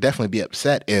Han is going to definitely be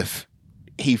upset if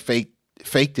he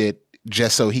faked it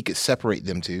just so he could separate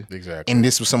them two. Exactly. And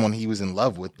this was someone he was in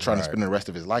love with, trying to Right. spend the rest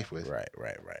of his life with. Right.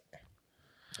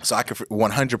 So I could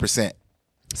 100%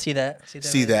 See that?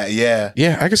 see that. Yeah.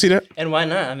 Yeah, I can see that. And why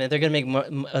not? I mean, they're gonna make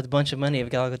a bunch of money if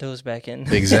Gal Gadot's back in.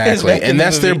 Exactly. back in And the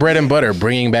that's their movie. bread and butter,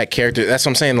 bringing back characters. That's what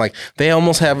I'm saying. Like they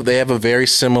have a very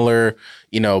similar,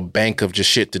 bank of just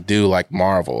shit to do like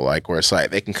Marvel, like where it's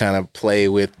like they can kind of play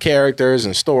with characters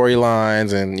and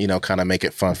storylines and, kind of make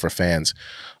it fun for fans.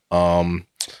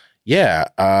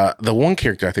 The one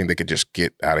character I think they could just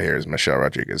get out of here is Michelle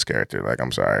Rodriguez's character. Like,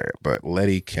 I'm sorry, but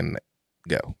Letty can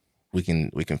go. We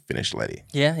can finish Letty.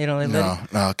 Yeah, you don't like Letty?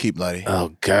 No, keep Letty.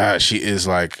 Oh God, she is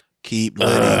like Keep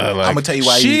Letty. I'm gonna tell you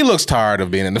why. She looks tired of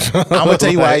being in the film. I'm gonna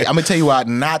tell you why. I'm gonna tell you why.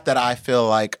 Not that I feel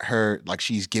like her, like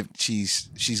she's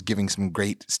giving some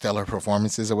great stellar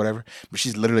performances or whatever, but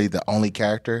she's literally the only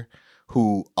character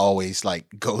who always like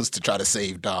goes to try to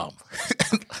save Dom.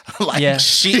 Yeah.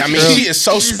 She is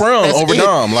so sprung that's over it.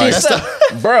 Dom. Like,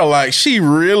 She's bro, like she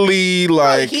really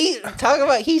like. He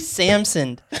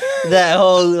Samsoned that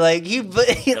whole like he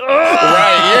Right?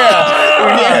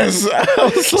 Yeah. Yes.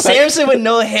 I was like, Samson with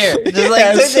no hair, just like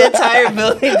Yes. took the entire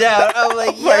building down. I'm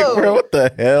like, yo. like, bro, what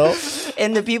the hell?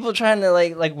 And the people trying to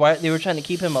like why they were trying to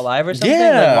keep him alive or something. Yeah,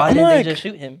 like, why I'm didn't like- they just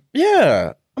shoot him?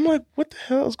 Yeah. I'm like, what the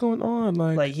hell is going on?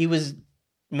 Like he was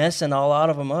messing a lot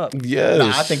of them up. yes.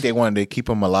 Nah, I think they wanted to keep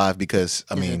him alive because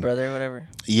His brother or whatever.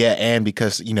 yeah, and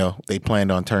because they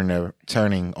planned on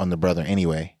turning on the brother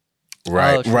anyway.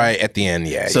 right, Oh, true. right at the end.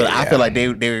 Yeah. So yeah, I yeah. feel like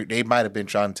they might have been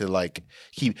trying to like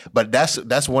keep, but that's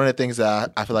one of the things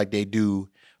that I feel like they do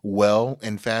well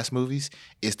in fast movies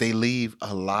is they leave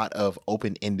a lot of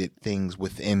open-ended things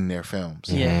within their films.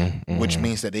 Yeah. Which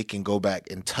means that they can go back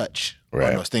and touch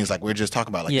Right. on those things like we are just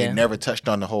talking about. Like Yeah. they never touched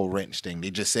on the whole wrench thing. They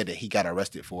just said that he got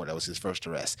arrested for it. That was his first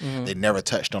arrest. They never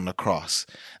touched on the cross.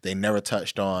 They never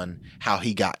touched on how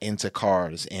he got into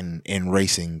cars in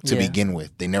racing to Yeah. begin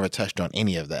with. They never touched on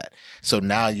any of that. So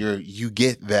now you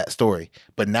get that story.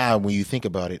 But now when you think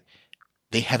about it,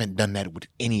 they haven't done that with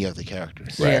any of the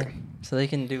characters. Yeah. So they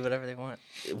can do whatever they want.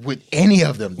 With any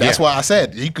of them. That's Yeah. why I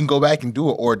said you can go back and do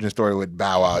an origin story with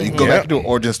Bow Wow. You can go Yeah. back and do an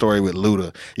origin story with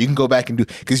Luda. You can go back and do,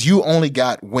 because you only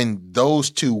got when those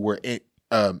two were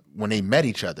when they met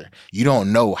each other. You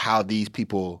don't know how these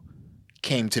people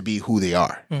came to be who they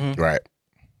are. Right.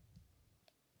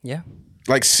 Yeah.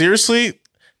 Like seriously,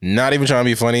 not even trying to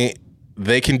be funny.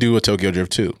 They can do a Tokyo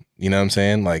Drift too. You know what I'm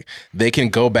saying? Like they can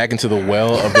go back into the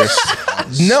well of their.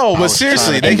 No, but was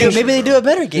seriously, trying they to- can. Maybe they do a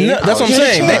better game. No, that's what I'm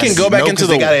saying. They can go back into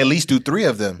They the. got to at least do 3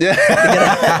 of them.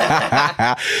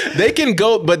 They can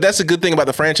go, but that's a good thing about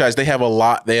the franchise. They have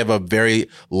a very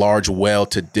large well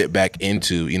to dip back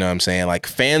into. You know what I'm saying? Like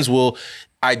fans will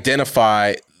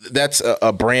identify that's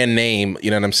a brand name. You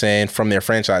know what I'm saying from their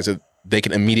franchise that they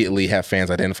can immediately have fans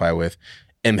identify with.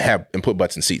 and put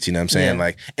butts in seats. You know what I'm saying? Yeah.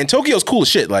 Like, and Tokyo's cool as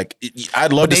shit. Like,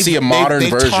 I'd love to see a modern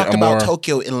version. They've talked a more, about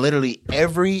Tokyo in literally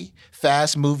every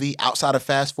Fast movie outside of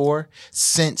Fast 4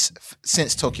 since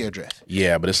Tokyo Drift.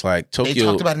 Yeah, but it's like Tokyo. They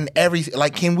talked about it in every.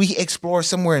 Like, can we explore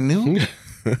somewhere new?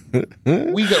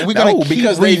 we gonna no, keep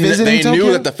because they revisiting knew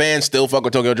Tokyo? that the fans still fuck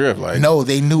with Tokyo Drift. Like, No,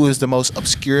 they knew it was the most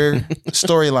obscure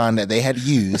storyline that they had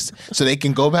used, so they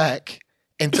can go back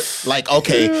and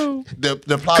okay,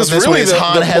 the plot of this really one is the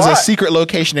Han has plot- a secret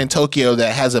location in Tokyo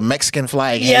that has a Mexican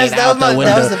flag Yes, hanging that out was, the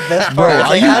window. that was the best Bro, part. are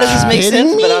Like, you how does this make kidding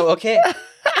sense? me? But I'm okay.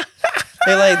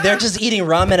 They're just eating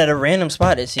ramen at a random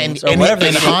spot. It seems, or whatever.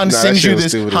 And they do. Han Nah, that sends shit you was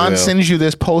this. stupid as Han hell. sends you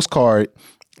this postcard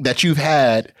that you've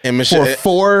had And Michelle- for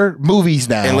 4 movies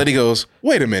now. and Letty goes,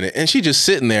 "Wait a minute," and she just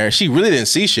sitting there. She really didn't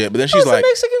see shit, but then she's It's like, a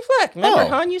Mexican flag. Remember,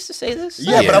 Oh. Han used to say this.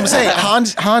 yeah, but I'm saying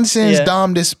Han sends Yeah.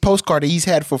 Dom this postcard that he's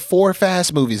had for 4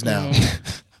 Fast movies now.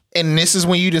 And this is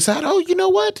when you decide, oh, you know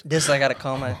what? This I gotta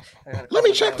call my. Let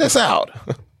me check this out.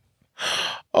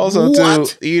 Also,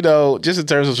 What? too, you know, just in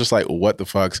terms of just like what the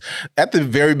fucks. At the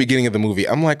very beginning of the movie,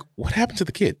 I'm like, what happened to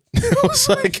the kid? I was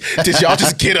like, did y'all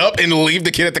just get up and leave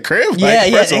the kid at the crib? Yeah,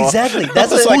 Like, yeah, first of all, exactly. I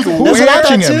That's was what- like, Who's That's what I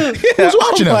watching thought him? too. Who's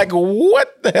watching I'm him? like,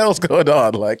 what the hell's going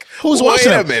on? Like, Who's wait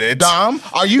watching a him? minute, Dom,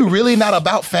 are you really not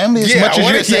about family as much as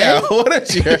what you're is- saying? what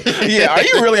is your, yeah, are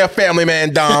you really a family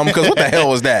man, Dom? Because what the hell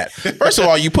was that? First of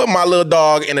all, you put my little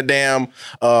dog in a damn,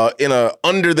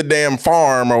 under the damn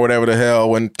farm or whatever the hell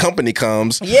when company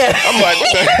comes. Yeah. I'm like,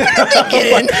 what the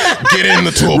Get in. get in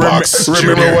the toolbox.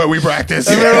 Remember Junior. what we practiced?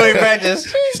 Remember we practiced?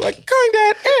 He's like, going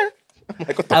dad. I'm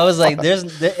like, what the I was like,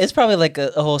 it's probably like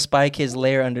a whole Spy Kids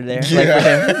lair under there. Yeah. Like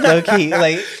for him, low key.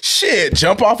 Like, shit?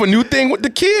 Jump off a new thing with the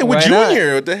kid, with Why not?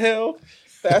 Junior. What the hell?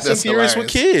 Fast and That's Furious with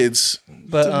kids.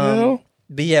 but the hell?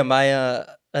 but yeah, my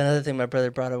another thing my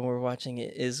brother brought up when we were watching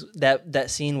it is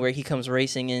that scene where he comes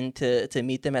racing in to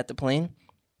meet them at the plane.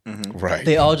 Right.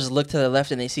 They all just look to the left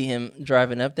and they see him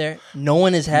driving up there. No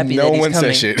one is happy No that he's one said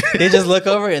coming. shit. They just look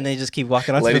over and they just keep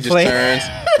walking onto Lady the just plane. turns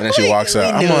and then she walks We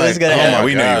out. I'm knew it was like, gonna oh happen. my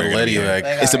We knew you god, were gonna Letty, do like,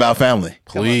 It's about family.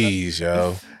 please,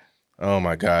 yo. Oh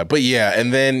my god. But yeah,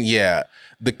 and then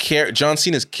the John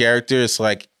Cena's character is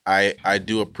like I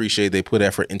do appreciate they put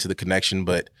effort into the connection,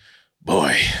 but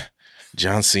boy,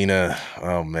 John Cena,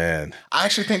 oh man. I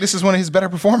actually think this is one of his better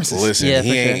performances. Listen, Yeah,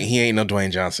 he for ain't sure. he ain't no Dwayne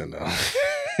Johnson though.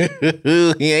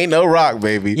 He ain't no Rock,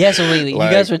 baby. Yeah, so wait,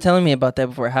 Like- you guys were telling me about that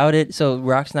before. So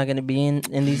Rock's not going to be in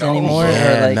these anymore?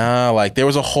 Yeah, or like, like there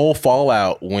was a whole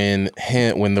fallout when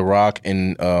The Rock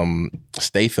and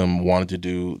Statham wanted to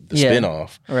do the Yeah.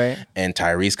 spinoff, right? and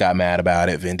Tyrese got mad about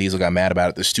it. Vin Diesel got mad about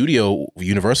it. The studio,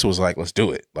 Universal, was like, "Let's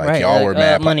do it." Like Right, y'all like, were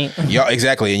mad, money. y'all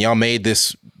exactly, and y'all made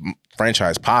this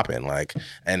franchise popping. Like,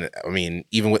 and I mean,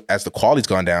 even as the quality's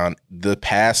gone down, the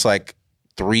past like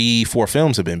 3-4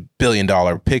 films have been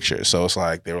billion-dollar pictures. So it's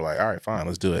like they were like, all right, fine,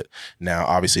 let's do it. Now,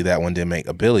 obviously, that one didn't make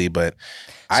a billy, but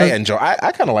So-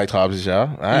 I kind of liked Hobbs'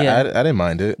 Shaw. I didn't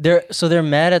mind it. They're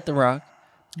mad at The Rock,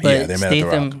 but Yeah, they're mad at The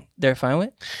Rock. Statham they're fine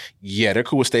with. Yeah, they're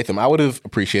cool with Statham. I would have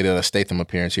appreciated a Statham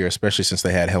appearance here, especially since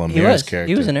they had Helen He Mirren's was. character.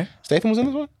 He was in there. Statham was in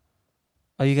this one?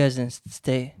 Oh, you guys didn't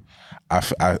stay. I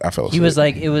fell asleep. He was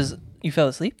like, it was. You fell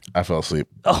asleep? I fell asleep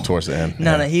Oh. towards the end.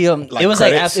 No, Yeah. no. He Like it was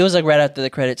credits? it was like right after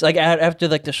the credits, like after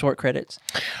like the short credits,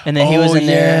 and then he was Oh, in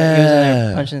there. He was in yeah.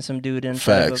 there punching some dude in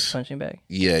front of Facts. a punching bag.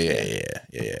 Yeah.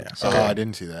 Oh, I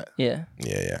didn't see that. Yeah.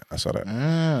 Yeah, I saw that.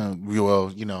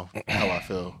 Well, you know how I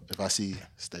feel if I see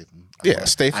Statham. Yeah,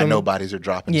 Statham. I know bodies are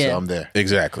dropping, Yeah. so I'm there.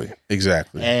 Exactly.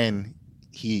 And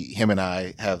him and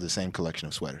I have the same collection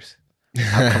of sweaters. Him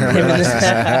and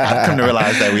I've come to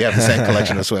realize that we have the same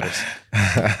collection of sweaters.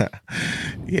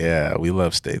 Yeah, we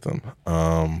love Statham. But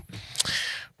All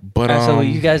right, so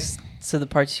you guys, so the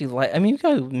parts you like, I mean, you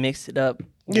guys mixed it up.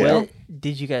 Yeah. What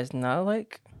did you guys not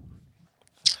like?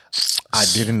 I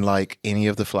didn't like any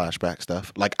of the flashback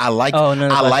stuff. Like I like Oh,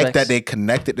 none of the I like flashbacks. that they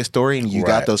connected the story and you Right.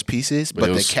 got those pieces, but it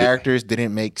the was- characters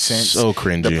didn't make sense. so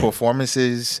cringy. The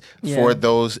performances Yeah. for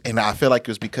those, and I feel like it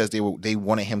was because they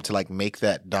wanted him to like make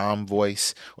that Dom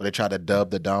voice, or they tried to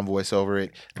dub the Dom voice over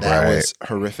it. That Right. was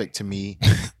horrific to me.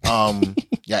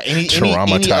 Yeah,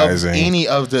 Traumatizing. any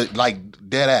of the like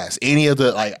dead ass, any of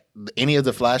the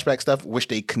flashback stuff, which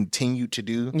they continued to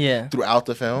do Yeah. throughout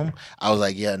the film. I was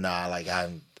like, yeah, nah, like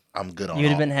I'm good on. You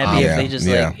would have all- been happy Yeah, if they just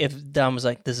yeah. like if Dom was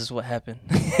like, "This is what happened,"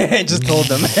 and just told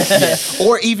them.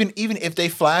 Or even if they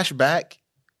flash back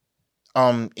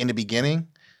in the beginning,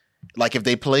 like if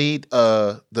they played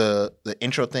the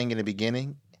intro thing in the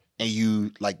beginning and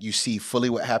you see fully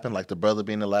what happened, like the brother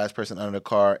being the last person under the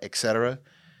car, etc.,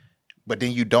 but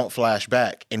then you don't flash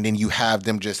back, and then you have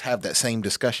them just have that same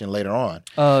discussion later on.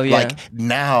 Oh yeah. Like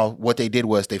now, what they did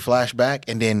was they flashed back,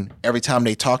 and then every time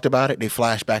they talked about it, they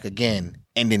flashed back again,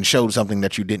 and then showed something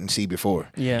that you didn't see before.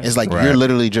 Yeah. It's like Right. you're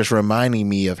literally just reminding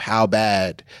me of how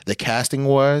bad the casting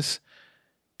was,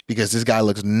 because this guy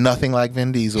looks nothing like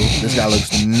Vin Diesel. This guy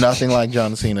looks nothing like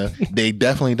John Cena. They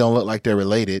definitely don't look like they're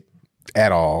related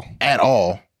At all. at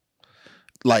all.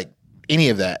 Like any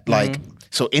of that. Like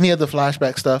so any of the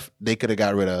flashback stuff they could have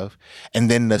got rid of. And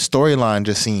then the storyline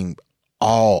just seemed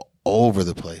all over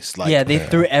the place. Like yeah, they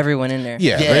threw everyone in there.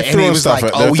 Yeah, yeah, they're and throwing it was stuff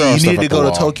like, at- they're oh, throwing you stuff need to at the go to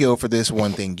wall. Tokyo for this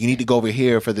one thing. You need to go over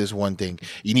here for this one thing.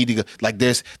 You need to go, like,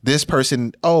 there's this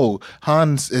person, oh,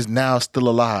 Hans is now still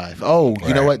alive. Oh,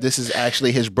 you know Right. what? This is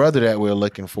actually his brother that we're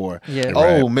looking for. Yeah. Oh,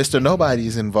 Right. Mr.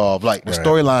 Nobody's involved. Like, the Right.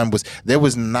 storyline was, there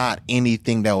was not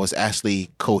anything that was actually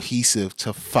cohesive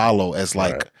to follow as,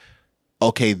 like, Right.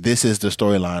 okay, this is the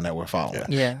storyline that we're following.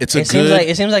 Yeah, It's a it seems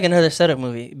good- like another setup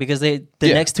movie because the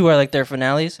Yeah. next two are like their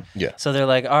finales. Yeah. So they're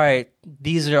like, all right,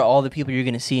 these are all the people you're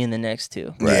gonna see in the next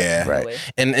two. Yeah. Right. Way.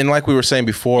 And like we were saying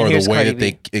before, And the here's way Cardi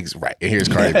that they right. And here's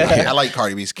Cardi B. I like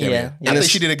Cardi B's cameo. Yeah. I think it's-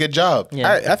 she did a good job.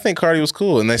 Yeah. I think Cardi was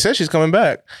cool, and they said she's coming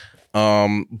back.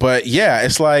 But yeah,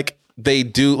 it's like they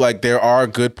do, like, there are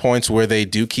good points where they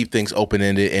do keep things open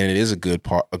ended, and it is a good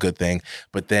thing.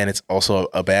 But then it's also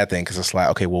a bad thing because it's like,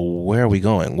 okay, well, where are we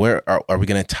going? Where are we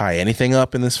going to tie anything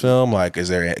up in this film? Like, is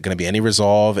there going to be any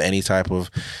resolve, any type of,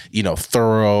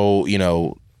 thorough,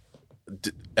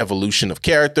 evolution of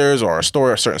characters or a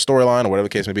certain storyline or whatever the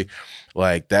case may be?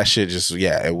 Like, that shit just,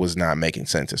 it was not making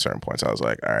sense at certain points. I was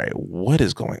like, all right, what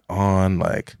is going on?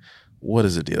 Like, what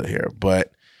is the deal here?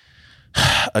 But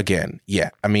again,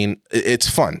 I mean, it's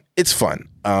fun. It's fun.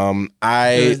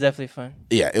 It was definitely fun.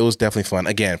 It was definitely fun.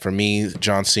 Again, for me,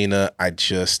 John Cena, I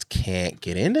just can't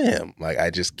get into him. Like, I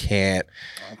just can't.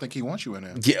 I don't think he wants you in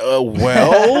there. Yeah,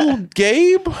 well,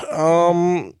 Gabe,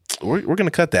 we're gonna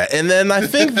cut that, and then I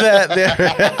think that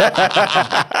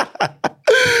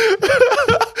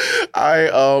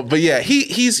but yeah,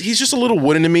 he's just a little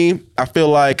wooden to me. I feel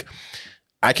like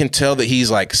I can tell that he's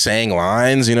like saying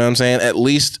lines, you know what I'm saying? At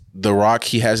least The Rock,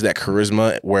 he has that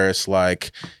charisma where it's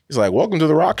like, he's like, welcome to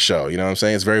The Rock show. You know what I'm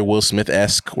saying? It's very Will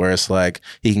Smith-esque where it's like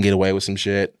he can get away with some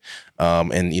shit.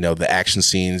 And, the action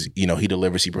scenes, he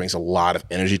delivers, he brings a lot of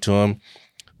energy to him.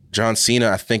 John Cena,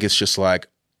 I think it's just like,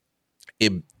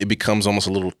 it becomes almost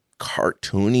a little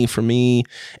cartoony for me,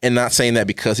 and not saying that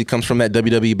because he comes from that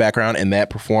WWE background and that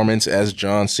performance as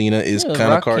John Cena is Yeah,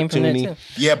 kind of Rock came from there, cartoony.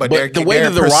 too. Yeah, but The way that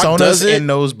The Rock personas does it, in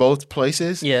those both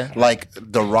places, Yeah. like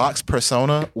The Rock's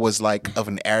persona was like of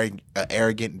an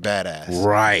arrogant badass.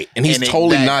 right? And he's And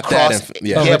totally not that.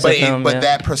 Yeah, It's but a film, yeah.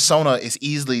 that persona is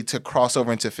easily to cross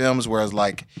over into films, whereas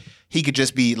like he could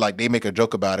just be like, they make a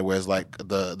joke about it, whereas like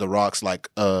the Rock's like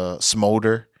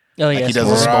Smolder. Oh yeah, Like he does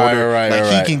a Right, Smolder. right, like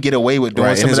right. he can get away with doing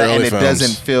Right, in some of his that, and early it films.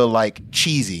 doesn't feel like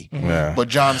cheesy. Yeah. But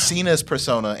John Cena's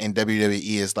persona in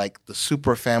WWE is like the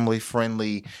super family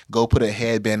friendly, go put a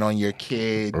headband on your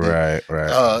kid, Right.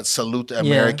 salute the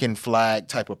American flag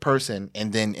type of person.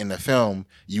 And then in the film,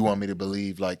 you want me to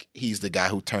believe like he's the guy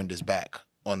who turned his back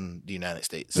on the United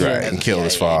States, Right, as and a killed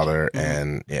his CIA agent. father,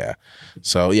 and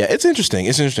so it's interesting.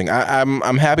 It's interesting.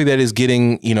 I'm happy that he's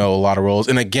getting a lot of roles,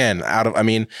 and again,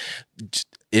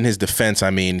 in his defense,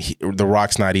 The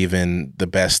Rock's not even the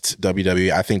best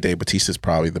WWE. I think Dave Bautista's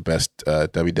probably the best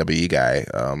WWE guy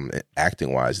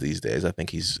acting wise these days. I think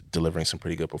he's delivering some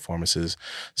pretty good performances.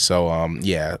 So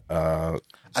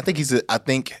I think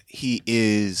he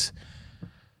is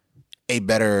a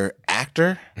better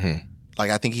actor. Like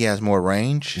I think he has more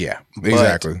range. But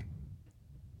exactly.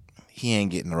 he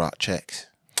ain't getting the Rock checks.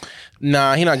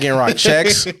 Nah, he's not getting Rock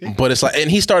checks, but it's like,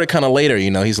 and he started kind of later.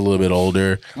 He's a little bit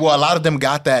older. Well, a lot of them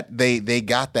got that. They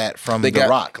got that from The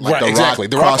Rock. Like right, The exactly.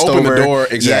 Rock The Rock crossed opened the over. door.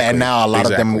 Exactly. Yeah, and now a lot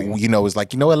of them, Exactly. is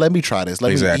like, let me try this. Let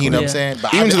me, Exactly. you know what Yeah. I'm saying?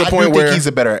 But Even to the I point do where- think he's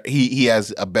a better. He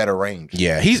has a better range.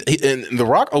 Yeah, and The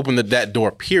Rock opened that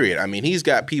door. Period. He's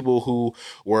got people who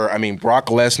were, Brock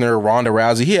Lesnar, Ronda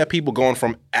Rousey. He had people going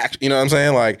from you know what I'm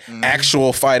saying, like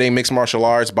actual fighting, mixed martial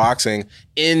arts, boxing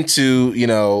into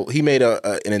he made an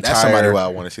entire. That's somebody who I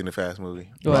want to see in the Fast movie.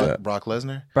 What? Brock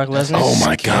Lesnar. Brock Lesnar. Oh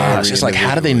my gosh! It's like,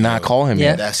 how do they not call him?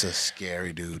 Yeah. that? That's a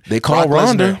scary dude. They call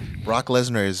Ronda. Brock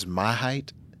Lesnar is my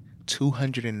height,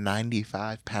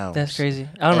 295 pounds. That's crazy.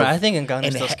 I don't know. I think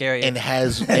Ngannou's still scary. And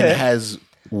has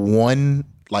one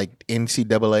like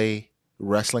NCAA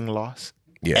wrestling loss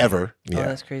Yeah. ever. Oh,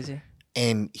 that's crazy.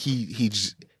 And he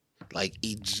just, Like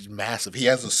he's massive. He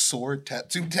has a sword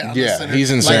tattooed down. Yeah, the center.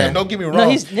 he's insane. Like, don't get me wrong. No,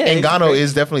 he's Ngannou great.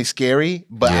 is definitely scary,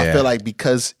 but I Yeah. feel like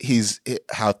because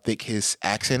how thick his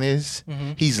accent is,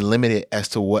 he's limited as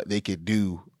to what they could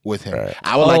do with him. Right.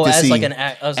 I would like to as see like an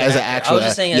act, as as an an actor. actual I was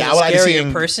just saying, yeah, I as would a like to see scarier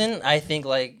him. person, I think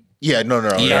like Yeah, no,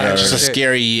 Yeah, just a sure.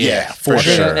 scary. Yeah, for for I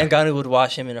think sure. Ngannou would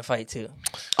watch him in a fight too.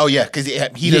 Oh yeah, because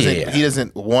he doesn't. Yeah. He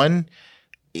doesn't. One,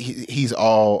 he's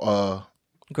all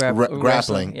grappling.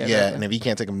 wrestling. Yeah, grappling. and if he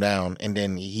can't take him down, and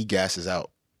then he gasses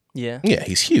out. yeah. Yeah,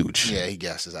 he's huge. Yeah, he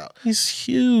gasses out. He's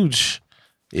huge.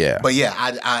 Yeah. But yeah,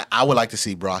 I would like to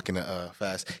see Brock in a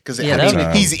fast because Yeah, I that mean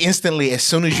would be he's instantly as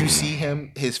soon as you see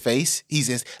him his face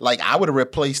like I would have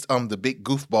replaced the big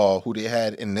goofball who they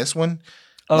had in this one.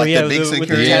 Oh like yeah, the big with the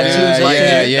security. tattoos and Like,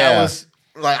 shit. Yeah. That was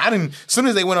like I didn't. As soon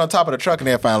as they went on top of the truck and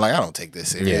they found like I don't take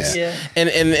this serious. Yeah. Yeah.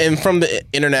 And from the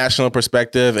international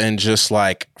perspective and just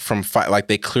like from fight, like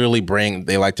they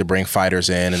like to bring fighters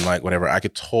in and like whatever. I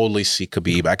could totally see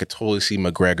Khabib. I could totally see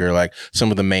McGregor, like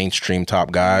some of the mainstream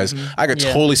top guys. I could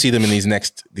Yeah. totally see them in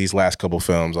these last couple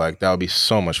films. Like that would be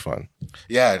so much fun.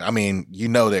 Yeah, I mean you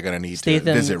know they're gonna need to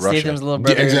visit Russia. Statham's little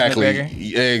brother,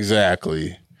 McGregor.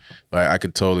 Exactly. Like I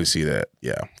could totally see that.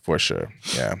 Yeah, for sure.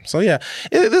 Yeah. So yeah,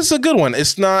 this is a good one.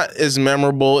 It's not as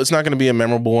memorable. It's not going to be a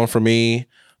memorable one for me.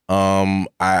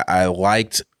 I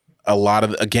liked a lot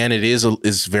of. Again,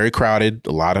 it's very crowded.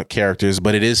 A lot of characters,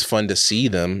 but it is fun to see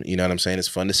them. You know what I'm saying? It's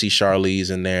fun to see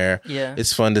Charlize in there. Yeah.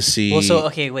 It's fun to see. Well, so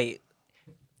okay, wait.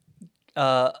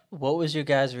 What was your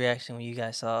guys' reaction when you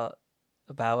guys saw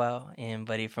Bow Wow and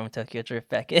Buddy from Tokyo Drift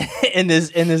back in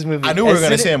this movie? I knew we were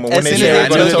gonna see him when they said said they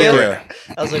were going to Tokyo.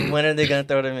 I was like, when are they gonna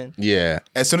throw them in? yeah.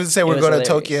 As soon as they said we're was going to hilarious.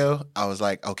 Tokyo, I was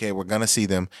like, okay, we're gonna see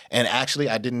them. And actually,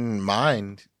 I didn't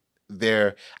mind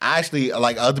I actually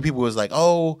like other people was like,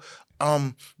 oh,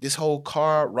 this whole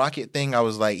car rocket thing. I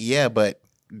was like, yeah, but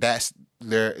that's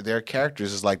their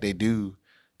characters is like they do.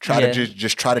 Try to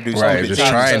just try to do Right, stupid just things.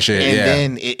 trying shit, And yeah.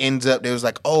 then it ends up they was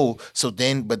like, oh,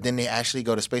 but then they actually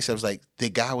go to space. I was like, the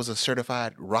guy was a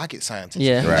certified rocket scientist.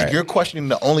 Yeah. Right. Like you're questioning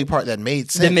the only part that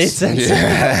made sense. That made sense.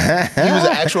 Yeah. He was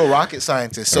an actual rocket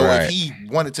scientist. So Right. if he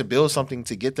wanted to build something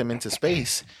to get them into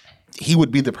space, he would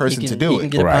be the person to You do can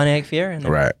it. get a Right. Pontiac Fiera in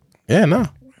there. Right. Yeah, no.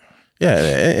 Yeah,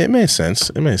 it made sense.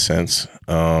 It made sense.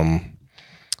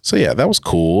 So yeah, that was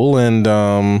cool. And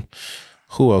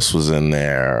who else was in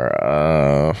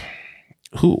there?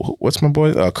 What's my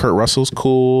boy? Kurt Russell's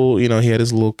cool. You know, he had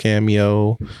his little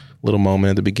cameo, little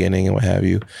moment at the beginning and what have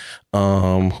you.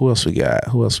 Who else we got?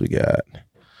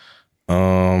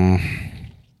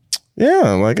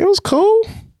 Yeah, like it was cool.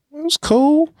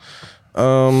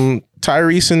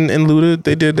 Tyrese and Luda,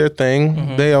 they did their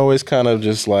thing. They always kind of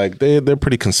just like they're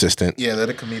pretty consistent. Yeah, they're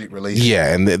the comedic relief.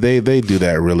 Yeah, and they do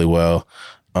that really well.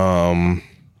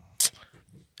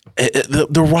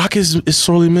 The Rock is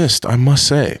sorely missed, I must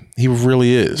say. He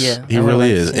really is. Yeah, he I would really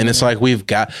like to is. see And him, it's yeah. like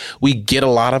we get a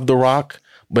lot of The Rock,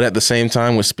 but at the same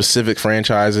time with specific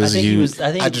franchises, I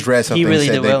just read something he really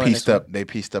that said did well in this one. they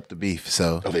pieced up the beef.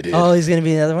 So they did. Oh, he's gonna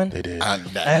be another one. They did. they I did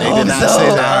hope not so. say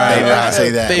that. They did not say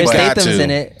that. They've If But- got Statham's to.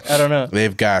 in it, I don't know.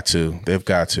 They've got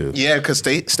to. yeah, because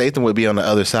Statham would be on the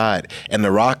other side, and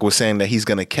The Rock was saying that he's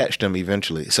going to catch them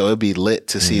eventually. So it'd be lit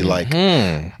to see like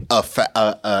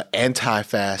a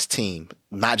anti-fast team,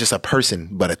 not just a person,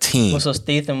 but a team. Well, so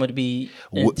Statham would be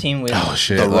in a team with. Oh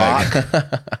shit! The like,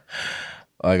 Rock.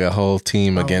 like a whole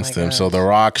team against my him. gosh. So The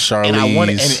Rock, Charlize. And I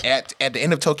wanted, and at the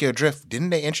end of Tokyo Drift, didn't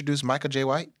they introduce Michael J.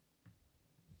 White?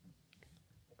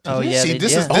 Oh yeah, See, they-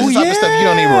 this yeah. is the type of stuff you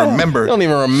don't even remember. You don't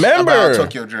even remember. about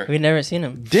Tokyo Drift. We've never seen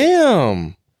him.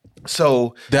 Damn.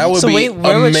 So That would So be wait,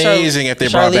 where would amazing if they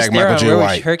brought Charlize back Michael Theron, J. where would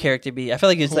White. her character be? I feel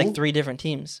like it's like 3 different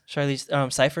teams.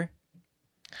 Charlize Cypher.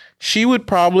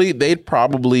 They'd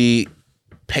probably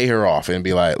pay her off and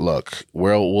be like, look,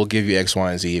 we'll give you X,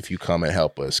 Y, and Z if you come and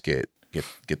help us get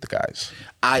the guys.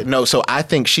 So I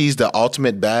think she's the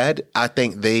ultimate bad. I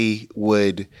think they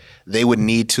would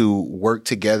need to work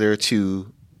together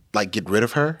to like get rid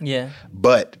of her. Yeah.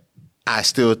 But I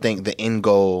still think the end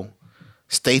goal,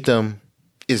 Statham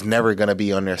is never gonna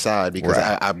be on their side because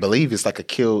Right. I believe it's like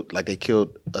they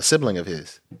killed a sibling of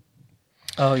his.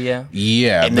 Oh yeah.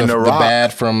 Yeah, And then the The Rock-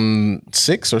 bad from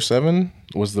 6 or 7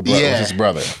 was was his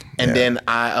brother. And Yeah. then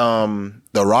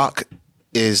The Rock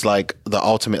is like the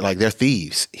ultimate, like they're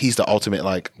thieves. He's the ultimate,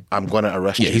 like, I'm gonna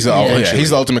arrest you. he's the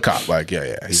ultimate cop. Like,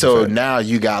 yeah. he's So the fed. now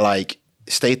you got like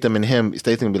Statham and him.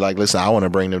 Statham be like, listen, I want to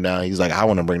bring them down. He's like, I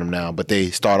want to bring them down. But they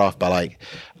start off by like,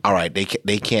 all right, they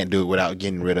can't do it without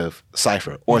getting rid of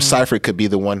Cypher, or Cypher could be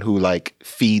the one who like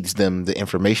feeds them the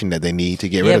information that they need to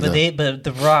get rid of them. But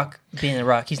the Rock being the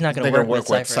Rock, he's not going to They're work gonna with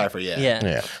work with Cypher. Cypher, yeah.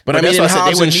 yeah. But I that's mean, why in I said they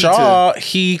Hobbs would and need Shaw,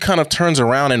 he kind of turns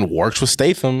around and works with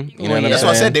Statham. You know what I'm That's why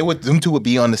I saying? said them two would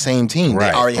be on the same team.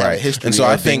 Right, they already have a right. history And so of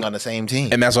I being think- on the same team.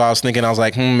 And that's what I was thinking. I was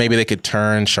like, maybe they could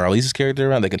turn Charlize's character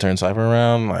around. They could turn Cypher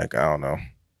around. Like, I don't know.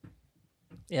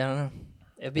 Yeah, I don't know.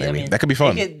 It'd be, Maybe. That could be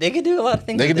fun. They could do a lot of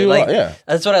things. They with could it. do a like, lot, yeah.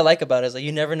 That's what I like about it. Is like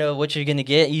you never know what you're gonna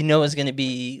get. You know it's gonna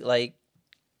be like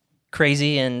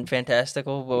crazy and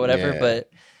fantastical, but whatever. Yeah. But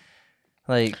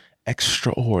like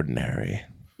Extraordinary.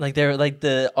 they're like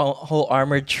the whole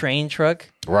armored train truck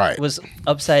Right. was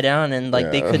upside down, and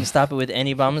like they Yeah. couldn't stop it with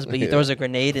any bombs. But he throws a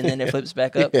grenade, and then it flips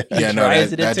back up. Yeah. He Yeah, no,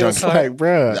 drives that it into a junk's car. like,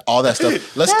 bruh. All that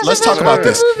stuff. Let's That's talk the about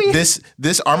best this. movie.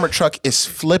 This armored truck is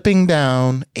flipping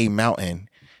down a mountain,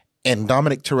 and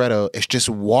Dominic Toretto is just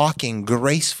walking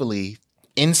gracefully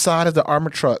inside of the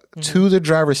armored truck to the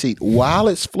driver's seat while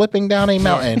it's flipping down a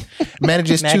mountain.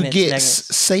 Manages to Magnets, get magnets.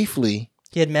 safely.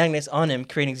 He had magnets on him,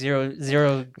 creating zero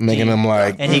Making G. them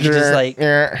like, And he could just, like-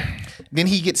 Then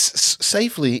he gets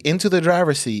safely into the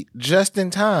driver's seat just in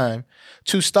time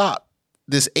to stop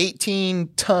this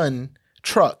 18-ton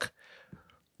truck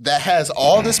that has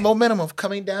all this momentum of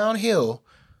coming downhill.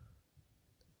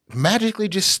 Magically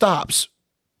just stops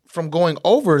from going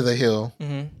over the hill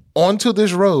onto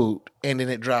this road, and then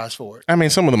it drives forward. I mean,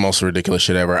 some of the most ridiculous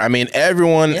shit ever. I mean,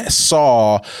 everyone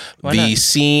saw Why the not?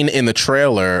 scene in the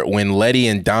trailer when Letty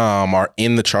and Dom are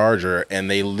in the Charger and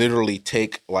they literally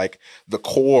take like the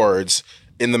cords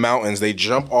in the mountains. They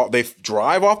jump off, they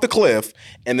drive off the cliff,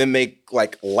 and then they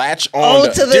like latch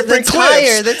on to the different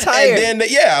tire, cliffs. the tire. And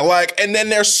then, and then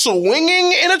they're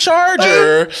swinging in a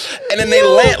Charger, and then they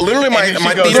land. Literally, my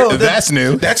goes, theater, "Bro, that's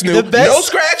new." That's new. The best- No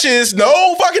scratches,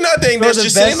 no fucking nothing. Bro, They're the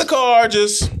just sitting in best- the car,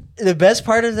 just. The best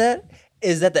part of that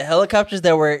is that the helicopters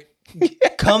that were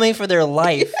coming for their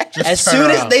life, as turn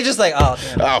soon as around. they just like, oh,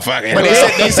 damn. Oh, fuck it. But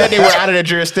they said they were out of their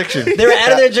jurisdiction. They were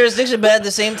out of their jurisdiction, but at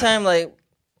the same time, like,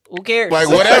 who cares? Like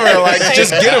whatever, like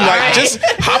just get them, like just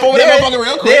hop over that motherfucker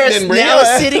real quick, and They're then bring now your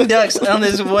ass. sitting ducks on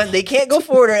this one. They can't go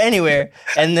forward or anywhere,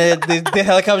 and the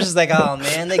helicopter's just like, oh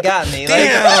man, they got me. Like,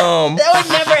 Damn. that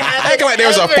would never happen. Acting like there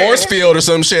was a ever. force field or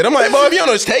some shit. I'm like, boy, if you don't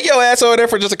know, just take your ass over there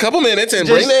for just a couple minutes and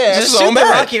bring their Just asses shoot on the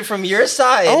back. rocket from your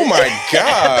side. Oh my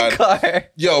at the god. car.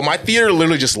 Yo, my theater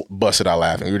literally just busted out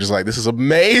laughing. We were just like, this is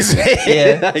amazing.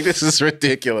 Yeah. Like this is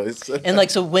ridiculous. And like,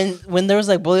 so when there was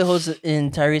like bullet holes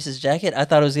in Tyrese's jacket, I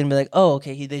thought it was gonna be like, oh,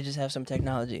 okay, they just have some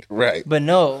technology. Right. But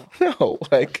no, No,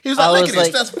 like He was I like, was look at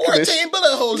like- this. That's 14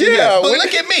 bullet holes in Yeah, here. But when-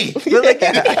 look at me. but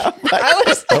like, I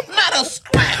was Not a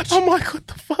scratch. I'm like, what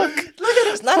the fuck?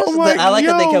 it's not. Oh my- I like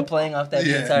that they yo. kept playing off that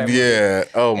the entire movie. Yeah.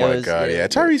 Oh my was- god. yeah. Yeah.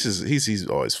 Tyrese is he's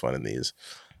always fun in these.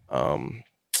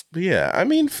 But yeah, I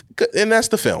mean, and that's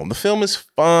the film. The film is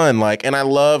fun. Like, and I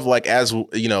love like as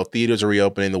you know, theaters are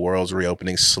reopening, the world's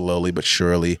reopening slowly but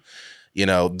surely. You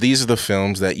know, these are the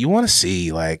films that you want to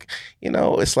see. Like, you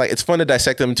know, it's like it's fun to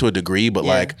dissect them to a degree, but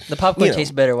Yeah. like the popcorn you know,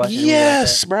 tastes better watching. a movie like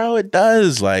yes, that. bro, it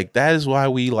does. Like that is why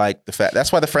we like the Fast.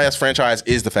 That's why the Fast franchise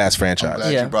is the Fast I'm franchise.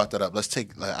 glad Yeah. you brought that up. Let's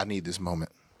take. I need this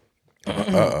moment.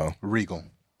 Uh-oh. Regal.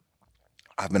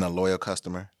 I've been a loyal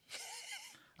customer.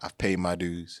 I've paid my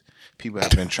dues. People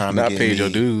have been trying to Not get paid me. your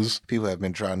dues. People have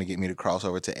been trying to get me to cross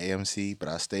over to AMC, but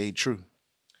I stayed true.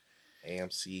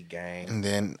 AMC gang. And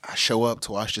then I show up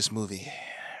to watch this movie.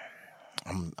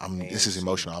 This is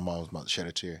emotional. I'm almost about to shed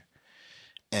a tear.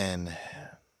 And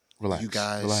Relax. You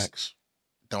guys- relax.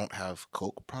 don't have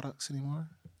Coke products anymore.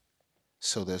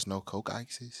 So there's no Coke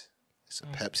ices. It's a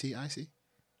Pepsi icy.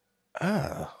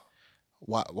 Ah,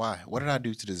 Why? Why? What did I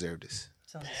do to deserve this?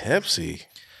 Pepsi.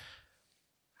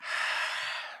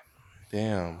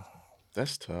 Damn,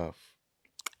 that's tough.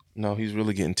 No, he's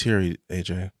really getting teary,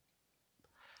 AJ.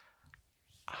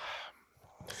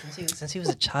 Since he was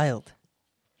a child,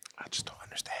 I just don't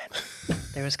understand.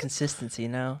 there was consistency.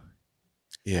 Now,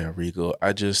 Yeah, Regal.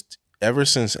 Ever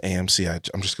since AMC,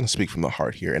 I'm just going to speak from the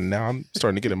heart here. And now I'm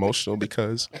starting to get emotional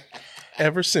because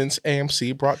ever since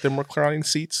AMC brought them reclining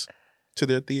seats to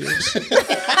their theaters,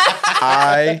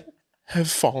 I have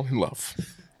fallen in love.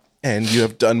 And you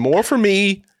have done more for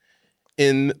me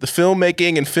in the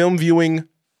filmmaking and film viewing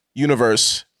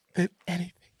universe than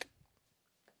anything.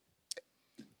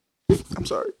 I'm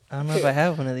sorry. I don't know if I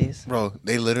have one of these. Bro,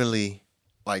 they literally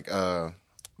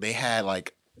they had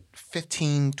like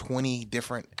 15, 20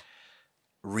 different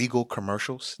Regal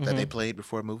commercials that they played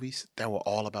before movies that were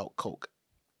all about Coke.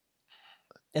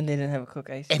 And they didn't have a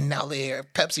Coke ice. And now they're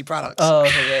Pepsi products. Oh,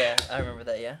 okay, yeah, I remember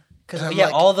that. Yeah, Because I'm yeah,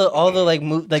 like- all the like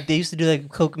like they used to do like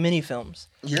Coke mini films.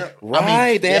 Yeah,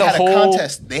 Right, they had a a whole-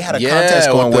 contest. They had a Yeah, contest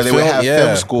with going the where they would film, have yeah.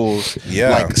 film schools Yeah.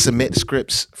 like submit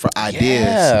scripts for ideas,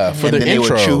 Yeah, for and the then they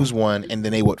intro. would choose one, and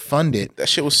then they would fund it. That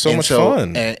shit was so And much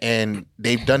fun. and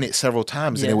they've done it several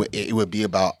times, Yeah. and it would be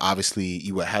about, obviously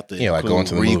you would have to Yeah, like include going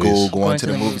to the Regal, movies. going to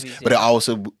the movies, but it yeah.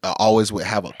 also always would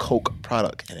have a Coke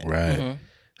product in it. Right. Mhm.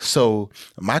 So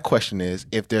my question is,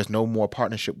 if there's no more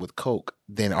partnership with Coke,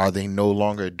 then are they no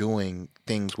longer doing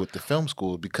things with the film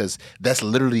school? Because that's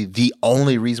literally the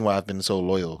only reason why I've been so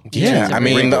loyal. Yeah, to I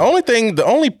mean, Regal. the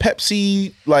only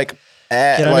Pepsi like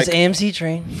ad, Get on like this AMC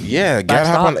train. yeah, gotta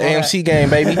hop on the AMC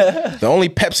game, baby. The only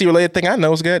Pepsi related thing I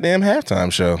know is goddamn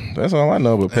halftime show. That's all I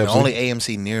know about And Pepsi. the only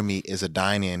AMC near me is a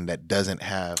dine-in that doesn't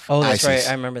have Oh, that's ices,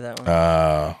 right. I remember that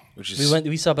one. which is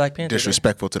We saw Black Panther.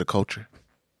 disrespectful to the culture.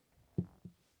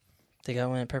 They got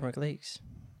one at Pembroke Lakes.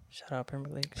 Shout out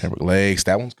Pembroke Lakes. Pembroke Lakes,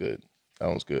 that one's good. That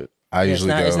one's good. I Yeah,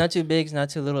 usually it's go. not too big, it's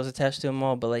not too little. It's attached to a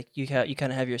mall, but like you kind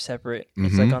of have your separate.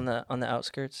 It's Mm-hmm. like on the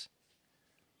outskirts.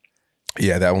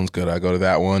 Yeah, that one's good. I go to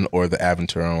that one or the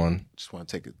Aventura one. Just want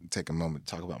to take a moment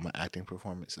to talk about my acting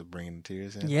performance of bringing the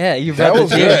tears in. Yeah, you That brought the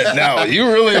was tears. good. No, you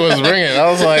really was ringing.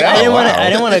 I was like, I didn't oh, want to. wow. I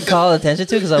didn't want to call attention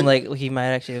to because I'm like, well, he might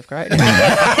actually have cried. What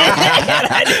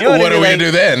are we gonna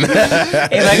do then?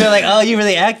 If I go like, oh, you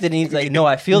really acted, and he's like, no,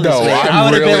 I feel this No, way. I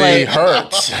I'm would have really been like,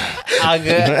 hurt. oh,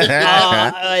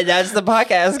 good. That's the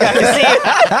podcast, guys.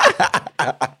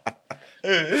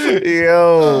 See.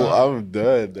 Yo, I'm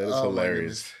done. That is Oh, my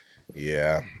hilarious.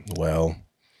 Yeah. Well,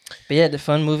 But yeah, the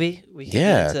fun movie. We can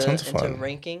Yeah, get into, tons of into fun.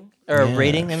 ranking or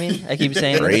rating. I mean, I keep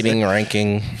saying rating,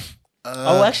 ranking.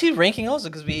 Oh, actually, ranking also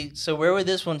because we. So where would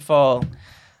this one fall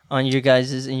on your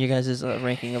guys's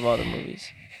ranking of all the movies?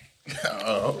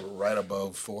 Right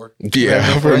above 4.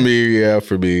 Yeah, for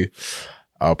me,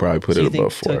 I'll probably put Do it you think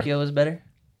above 4. Tokyo was better?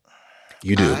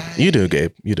 You do,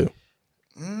 Gabe. You do.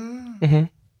 Mm-hmm.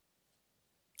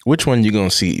 Which one you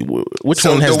gonna see? Which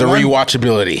So one has the the one-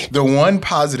 rewatchability? The one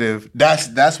positive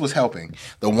that's what's helping.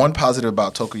 The one positive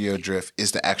about Tokyo Drift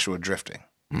is the actual drifting.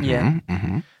 Yeah.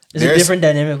 Mm-hmm. It's a There's- different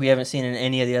dynamic we haven't seen in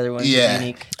any of the other ones. It's Yeah,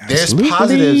 unique. there's Absolutely,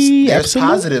 positives. There's absolutely.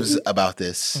 positives about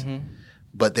this,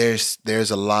 but there's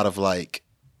a lot of like,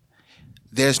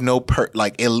 there's no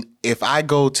if I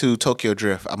go to Tokyo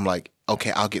Drift, I'm like,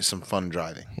 okay, I'll get some fun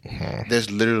driving. There's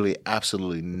literally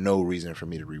absolutely no reason for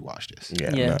me to rewatch this.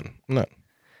 Yeah. None.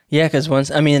 Yeah, because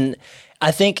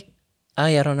I think,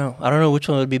 I don't know. I don't know which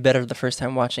one would be better the first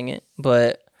time watching it,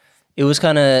 but it was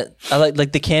kind of, I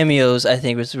like the cameos, I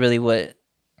think was really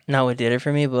not what did it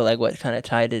for me, but like what kind of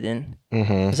tied it in.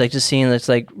 It's like just seeing this,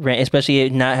 like, especially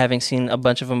not having seen a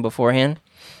bunch of them beforehand,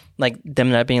 like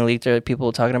them not being leaked or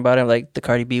people talking about it, like the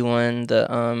Cardi B one,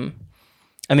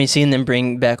 seeing them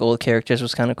bring back old characters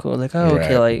was kind of cool. Like, oh,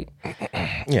 okay, Right.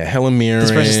 like Yeah, Helen Mirren.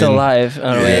 this person's still alive. I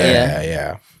don't know, yeah.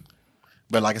 Yeah.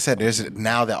 But like I said, there's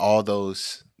now that all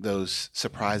those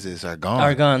surprises are gone.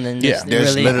 Are gone, then Yeah. just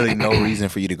There's really, literally no reason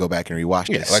for you to go back and rewatch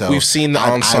Yeah, this. like So we've seen the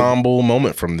ensemble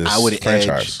moment from this I would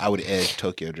franchise. edge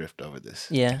Tokyo Drift over this.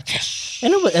 yeah.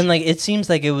 And like it seems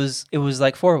like it was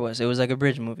like 4 was. It was like a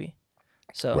bridge movie.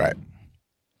 So Right.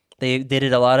 they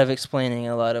did a lot of explaining,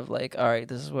 a lot of like, all right,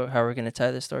 this is how we're gonna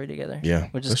tie this story together. Yeah,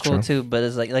 which is that's cool true. too. But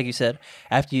it's like you said,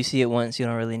 after you see it once, you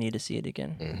don't really need to see it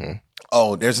again. Mm-hmm.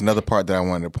 Oh, there's another part that I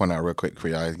wanted to point out real quick for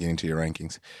y'all getting to your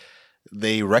rankings.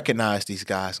 They recognize these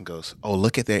guys and goes, "Oh,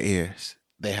 look at their ears.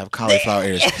 They have cauliflower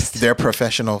ears. They're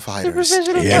professional fighters."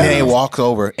 professional And then they walk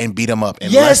over and beat them up in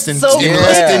Yes, less than. so in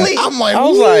less than- quickly. I'm like, I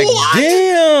was like, what?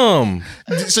 damn.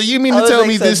 So you mean I to was tell like,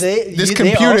 me so this they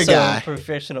computer also guy?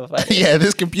 professional fighters. Yeah,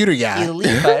 this computer guy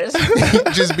Elite fighters.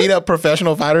 just beat up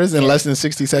professional fighters in less than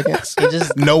 60 seconds. He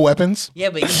just No weapons. yeah,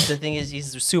 but the thing is,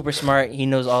 he's super smart. He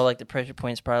knows all like the pressure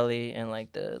points probably, and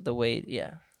like the weight.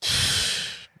 Yeah,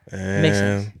 makes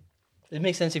sense. It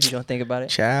makes sense if you don't think about it.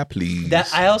 Child, please. That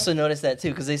I also noticed that too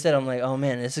because they said I'm like, oh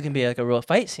man, this is gonna be like a real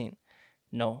fight scene.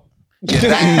 No,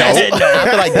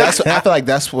 I feel like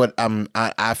that's what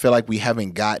I feel like we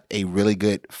haven't got a really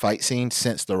good fight scene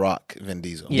since The Rock, Vin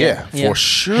Diesel. yeah, Yeah. for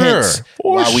sure. Hence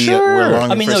For why we're sure.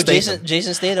 longing I mean for no, Statham.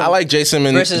 Jason Statham. I like Jason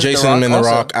and versus The Jason Rock and The also.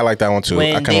 Rock. I like that one too.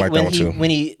 I kind of like that one too. When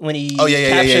he Oh, yeah,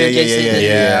 captured Jason,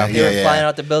 yeah, they were yeah. flying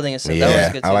out the building and stuff. That was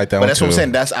Yeah, good. I too. like that But one that's too. what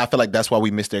I'm saying. I feel like that's why we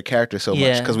missed their character so much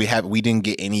Yeah. because we didn't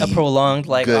get any a prolonged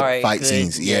like good all right, fight good,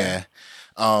 scenes. Yeah.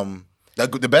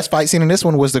 The best fight scene in this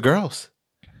one was the girls.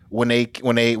 When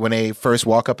they first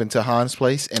walk up into Han's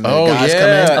place and the Oh, guys yeah. come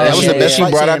in, Oh, that was yeah, the best yeah. fight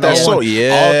She brought scene out in that all sword. one. Yeah,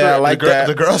 All three- I like that.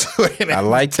 The girls were in I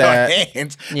like that.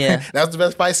 hands. Yeah. That was the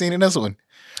best fight scene in this one.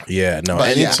 Yeah, no.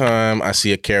 But, yeah. Anytime I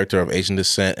see a character of Asian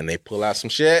descent and they pull out some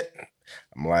shit,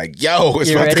 I'm like, yo, it's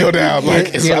You about to ready? go down.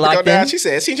 Like, it's You're about to go locked down. in? She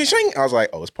said, "Sing, sing, sing." I was like,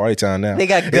 oh, it's party time now. They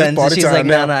got It's guns. And party she's time like,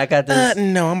 now. no, I got this.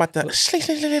 No, I'm about to sling,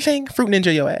 sling, sling, sling, fruit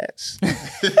ninja your ass.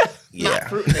 Yeah.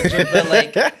 But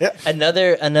like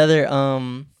another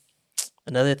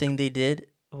thing they did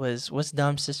was, what's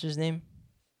Dom's sister's name?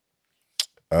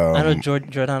 I know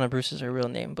Jordana Bruce is her real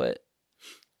name, but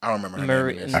I don't remember her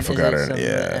Marie. name. I forgot her. something with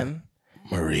Yeah. M?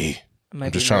 Marie. It might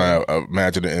I'm be just trying to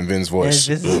imagine it in Vin's voice.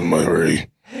 Yeah, this is- Marie,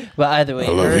 But either way, I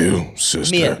love her- you,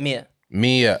 sister. Mia.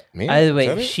 Mia. Either Is way,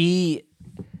 that it? she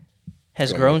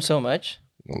has Go grown so much.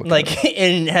 Look it Like,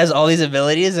 and has all these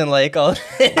abilities and like all.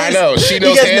 I know. She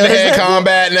knows You guys hand-to-hand notice that?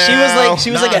 combat now.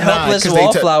 She was like a helpless 'cause they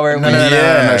wallflower. No, when- no, no,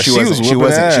 Yeah, no, no, she she was wasn't. She whooping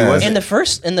wasn't. She ass. wasn't. In the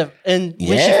first, when she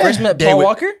Yeah. first met They Paul would-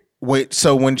 Walker. Wait,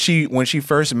 so when she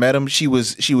first met him, she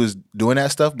was doing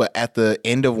that stuff, but at the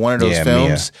end of one of those Yeah,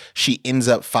 films, she ends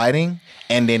up fighting,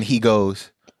 and then he goes,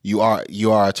 "You are a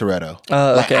Toretto."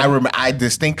 Oh, Like, okay. I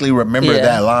distinctly remember Yeah.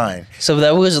 that line. So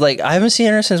that was like, I haven't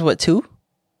seen her since what, 2?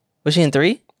 Was she in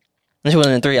 3? No, she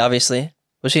wasn't in 3, obviously.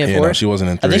 Was she in 4? No, she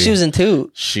wasn't in 3. I think she was in 2.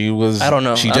 She was. I don't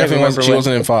know. She I don't definitely remember wasn't. She when.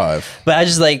 wasn't in 5. But I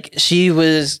just like, she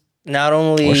was not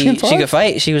only Was she in she 5? could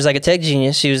fight, she was like a tech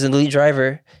genius. She was an elite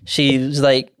driver. She was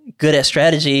like good at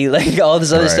strategy, like all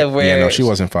this other Right. stuff. Where Yeah, no, she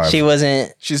wasn't 5. She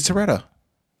wasn't. She's Toretto.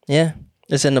 Yeah,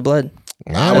 it's in the blood.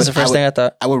 Wow. That's the first thing I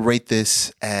thought. I would rate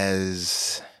this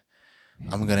as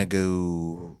I'm gonna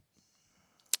go.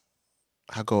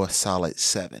 I'll go a solid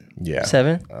 7. Yeah.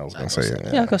 7. I was gonna say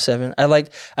it. Yeah, I'll go 7. I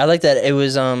like that it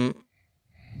was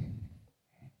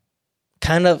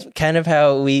kind of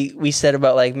how we said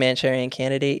about like Manchurian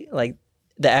Candidate, like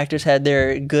the actors had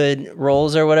their good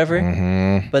roles or whatever,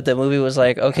 Mm-hmm. but the movie was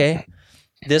like, okay,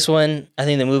 this one, I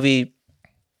think the movie,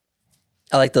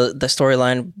 I like the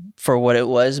storyline for what it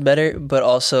was better, but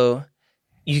also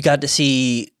you got to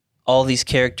see all these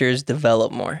characters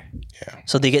develop more. Yeah.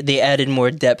 So they added more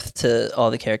depth to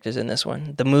all the characters in this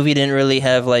one. The movie didn't really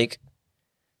have like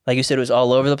you said, it was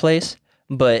all over the place,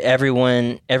 but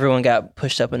everyone got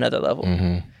pushed up another level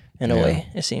Mm-hmm. in a Yeah. way,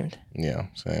 it seemed. Yeah.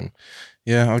 Same.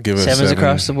 Yeah, I'll give it a 7s 7.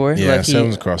 across the board. Yeah, Lucky,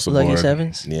 7s across the lucky board.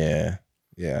 7s. Yeah.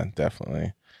 Yeah,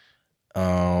 definitely.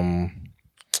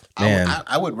 Man.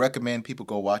 I would recommend people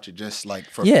go watch it just like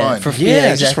for Yeah, fun.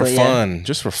 Yeah, just for exactly, yeah. fun.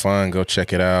 Just for fun. Go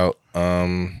check it out.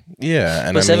 Yeah.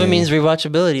 And But I 7 mean, means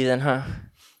rewatchability, then, huh?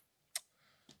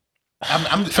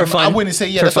 For fun. I wouldn't say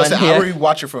yeah. For That's what I fun, said. yeah. I already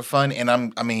watch it for fun,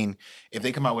 and I mean, if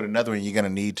they come out with another one, you're gonna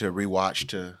need to rewatch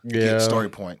to Yeah. get story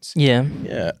points. Yeah.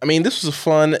 Yeah, I mean, this was a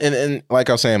fun, and like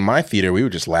I was saying, my theater, we were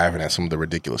just laughing at some of the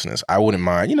ridiculousness. I wouldn't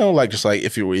mind, like just like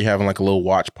if you were having like a little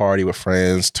watch party with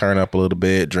friends, turn up a little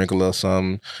bit, drink a little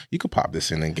something, you could pop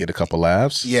this in and get a couple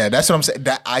laughs. Yeah, that's what I'm saying.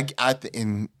 That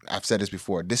and I've said this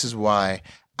before. This is why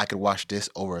I could watch this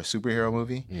over a superhero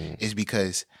movie, is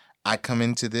because I come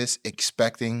into this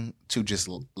expecting to just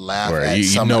laugh Where at you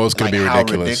some, know it's gonna like, be how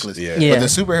ridiculous. Yeah. Yeah. But the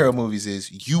superhero movies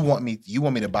is you want me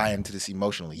to buy into this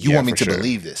emotionally. You Yeah, want me for to sure.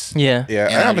 believe this. Yeah. Yeah,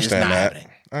 And I it's understand not that. happening.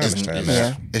 I It's- understand it's,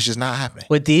 that. it's just not happening.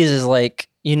 With these is like,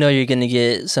 you're gonna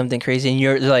get something crazy, and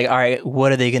you're like, all right,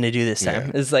 what are they gonna do this time?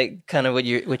 Yeah. It's like kind of what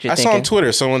you're I thinking. saw on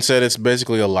Twitter someone said it's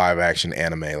basically a live action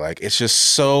anime. Like it's just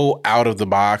so out of the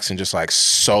box and just like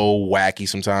so wacky.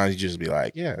 Sometimes you just be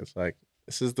like, yeah, it's like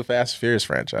this is the Fast and Furious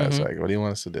franchise. Mhm. Like, what do you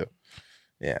want us to do?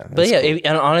 Yeah, But that's yeah, cool.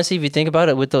 and honestly, if you think about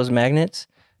it, with those magnets,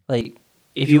 like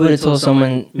if you would have told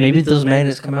someone maybe those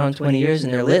magnets come out in 20 years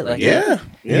and they're lit, like yeah,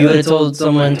 if you would have told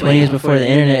someone 20 years before the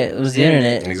internet was the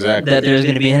internet, Exactly. that there's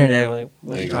gonna be internet, like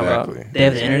what are you talking Exactly. about? They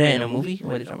have the internet in a movie?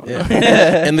 What are you talking about?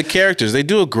 and the characters, they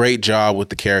do a great job with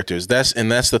the characters. That's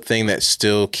the thing that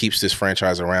still keeps this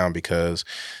franchise around, because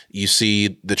you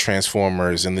see the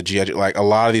Transformers and the G.I. Joe, like a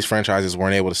lot of these franchises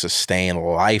weren't able to sustain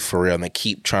life for real, and they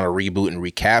keep trying to reboot and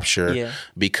recapture Yeah.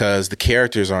 because the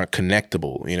characters aren't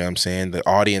connectable. You know what I'm saying? The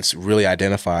audience really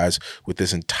identifies with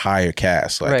this entire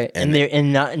cast, like, Right, and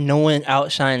no one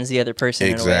outshines the other person.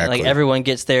 In a way. Exactly. Like everyone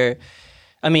gets their.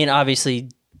 I mean, obviously,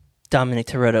 Dominic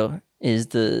Toretto is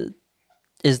the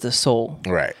soul,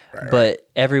 right. but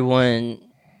everyone's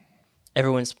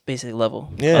basically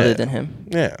level Yeah. other than him.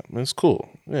 Yeah, it's cool.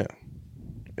 Yeah,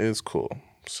 it's cool.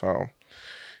 So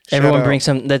Everyone shout out- brings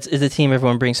some. That's the team.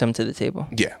 Everyone brings something to the table.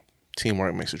 Yeah,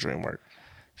 teamwork makes a dream work.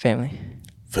 Family.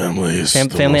 Family is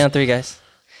Family on 3, guys.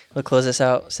 We'll close this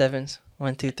out. 7s.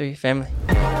 1, 2, 3. Family.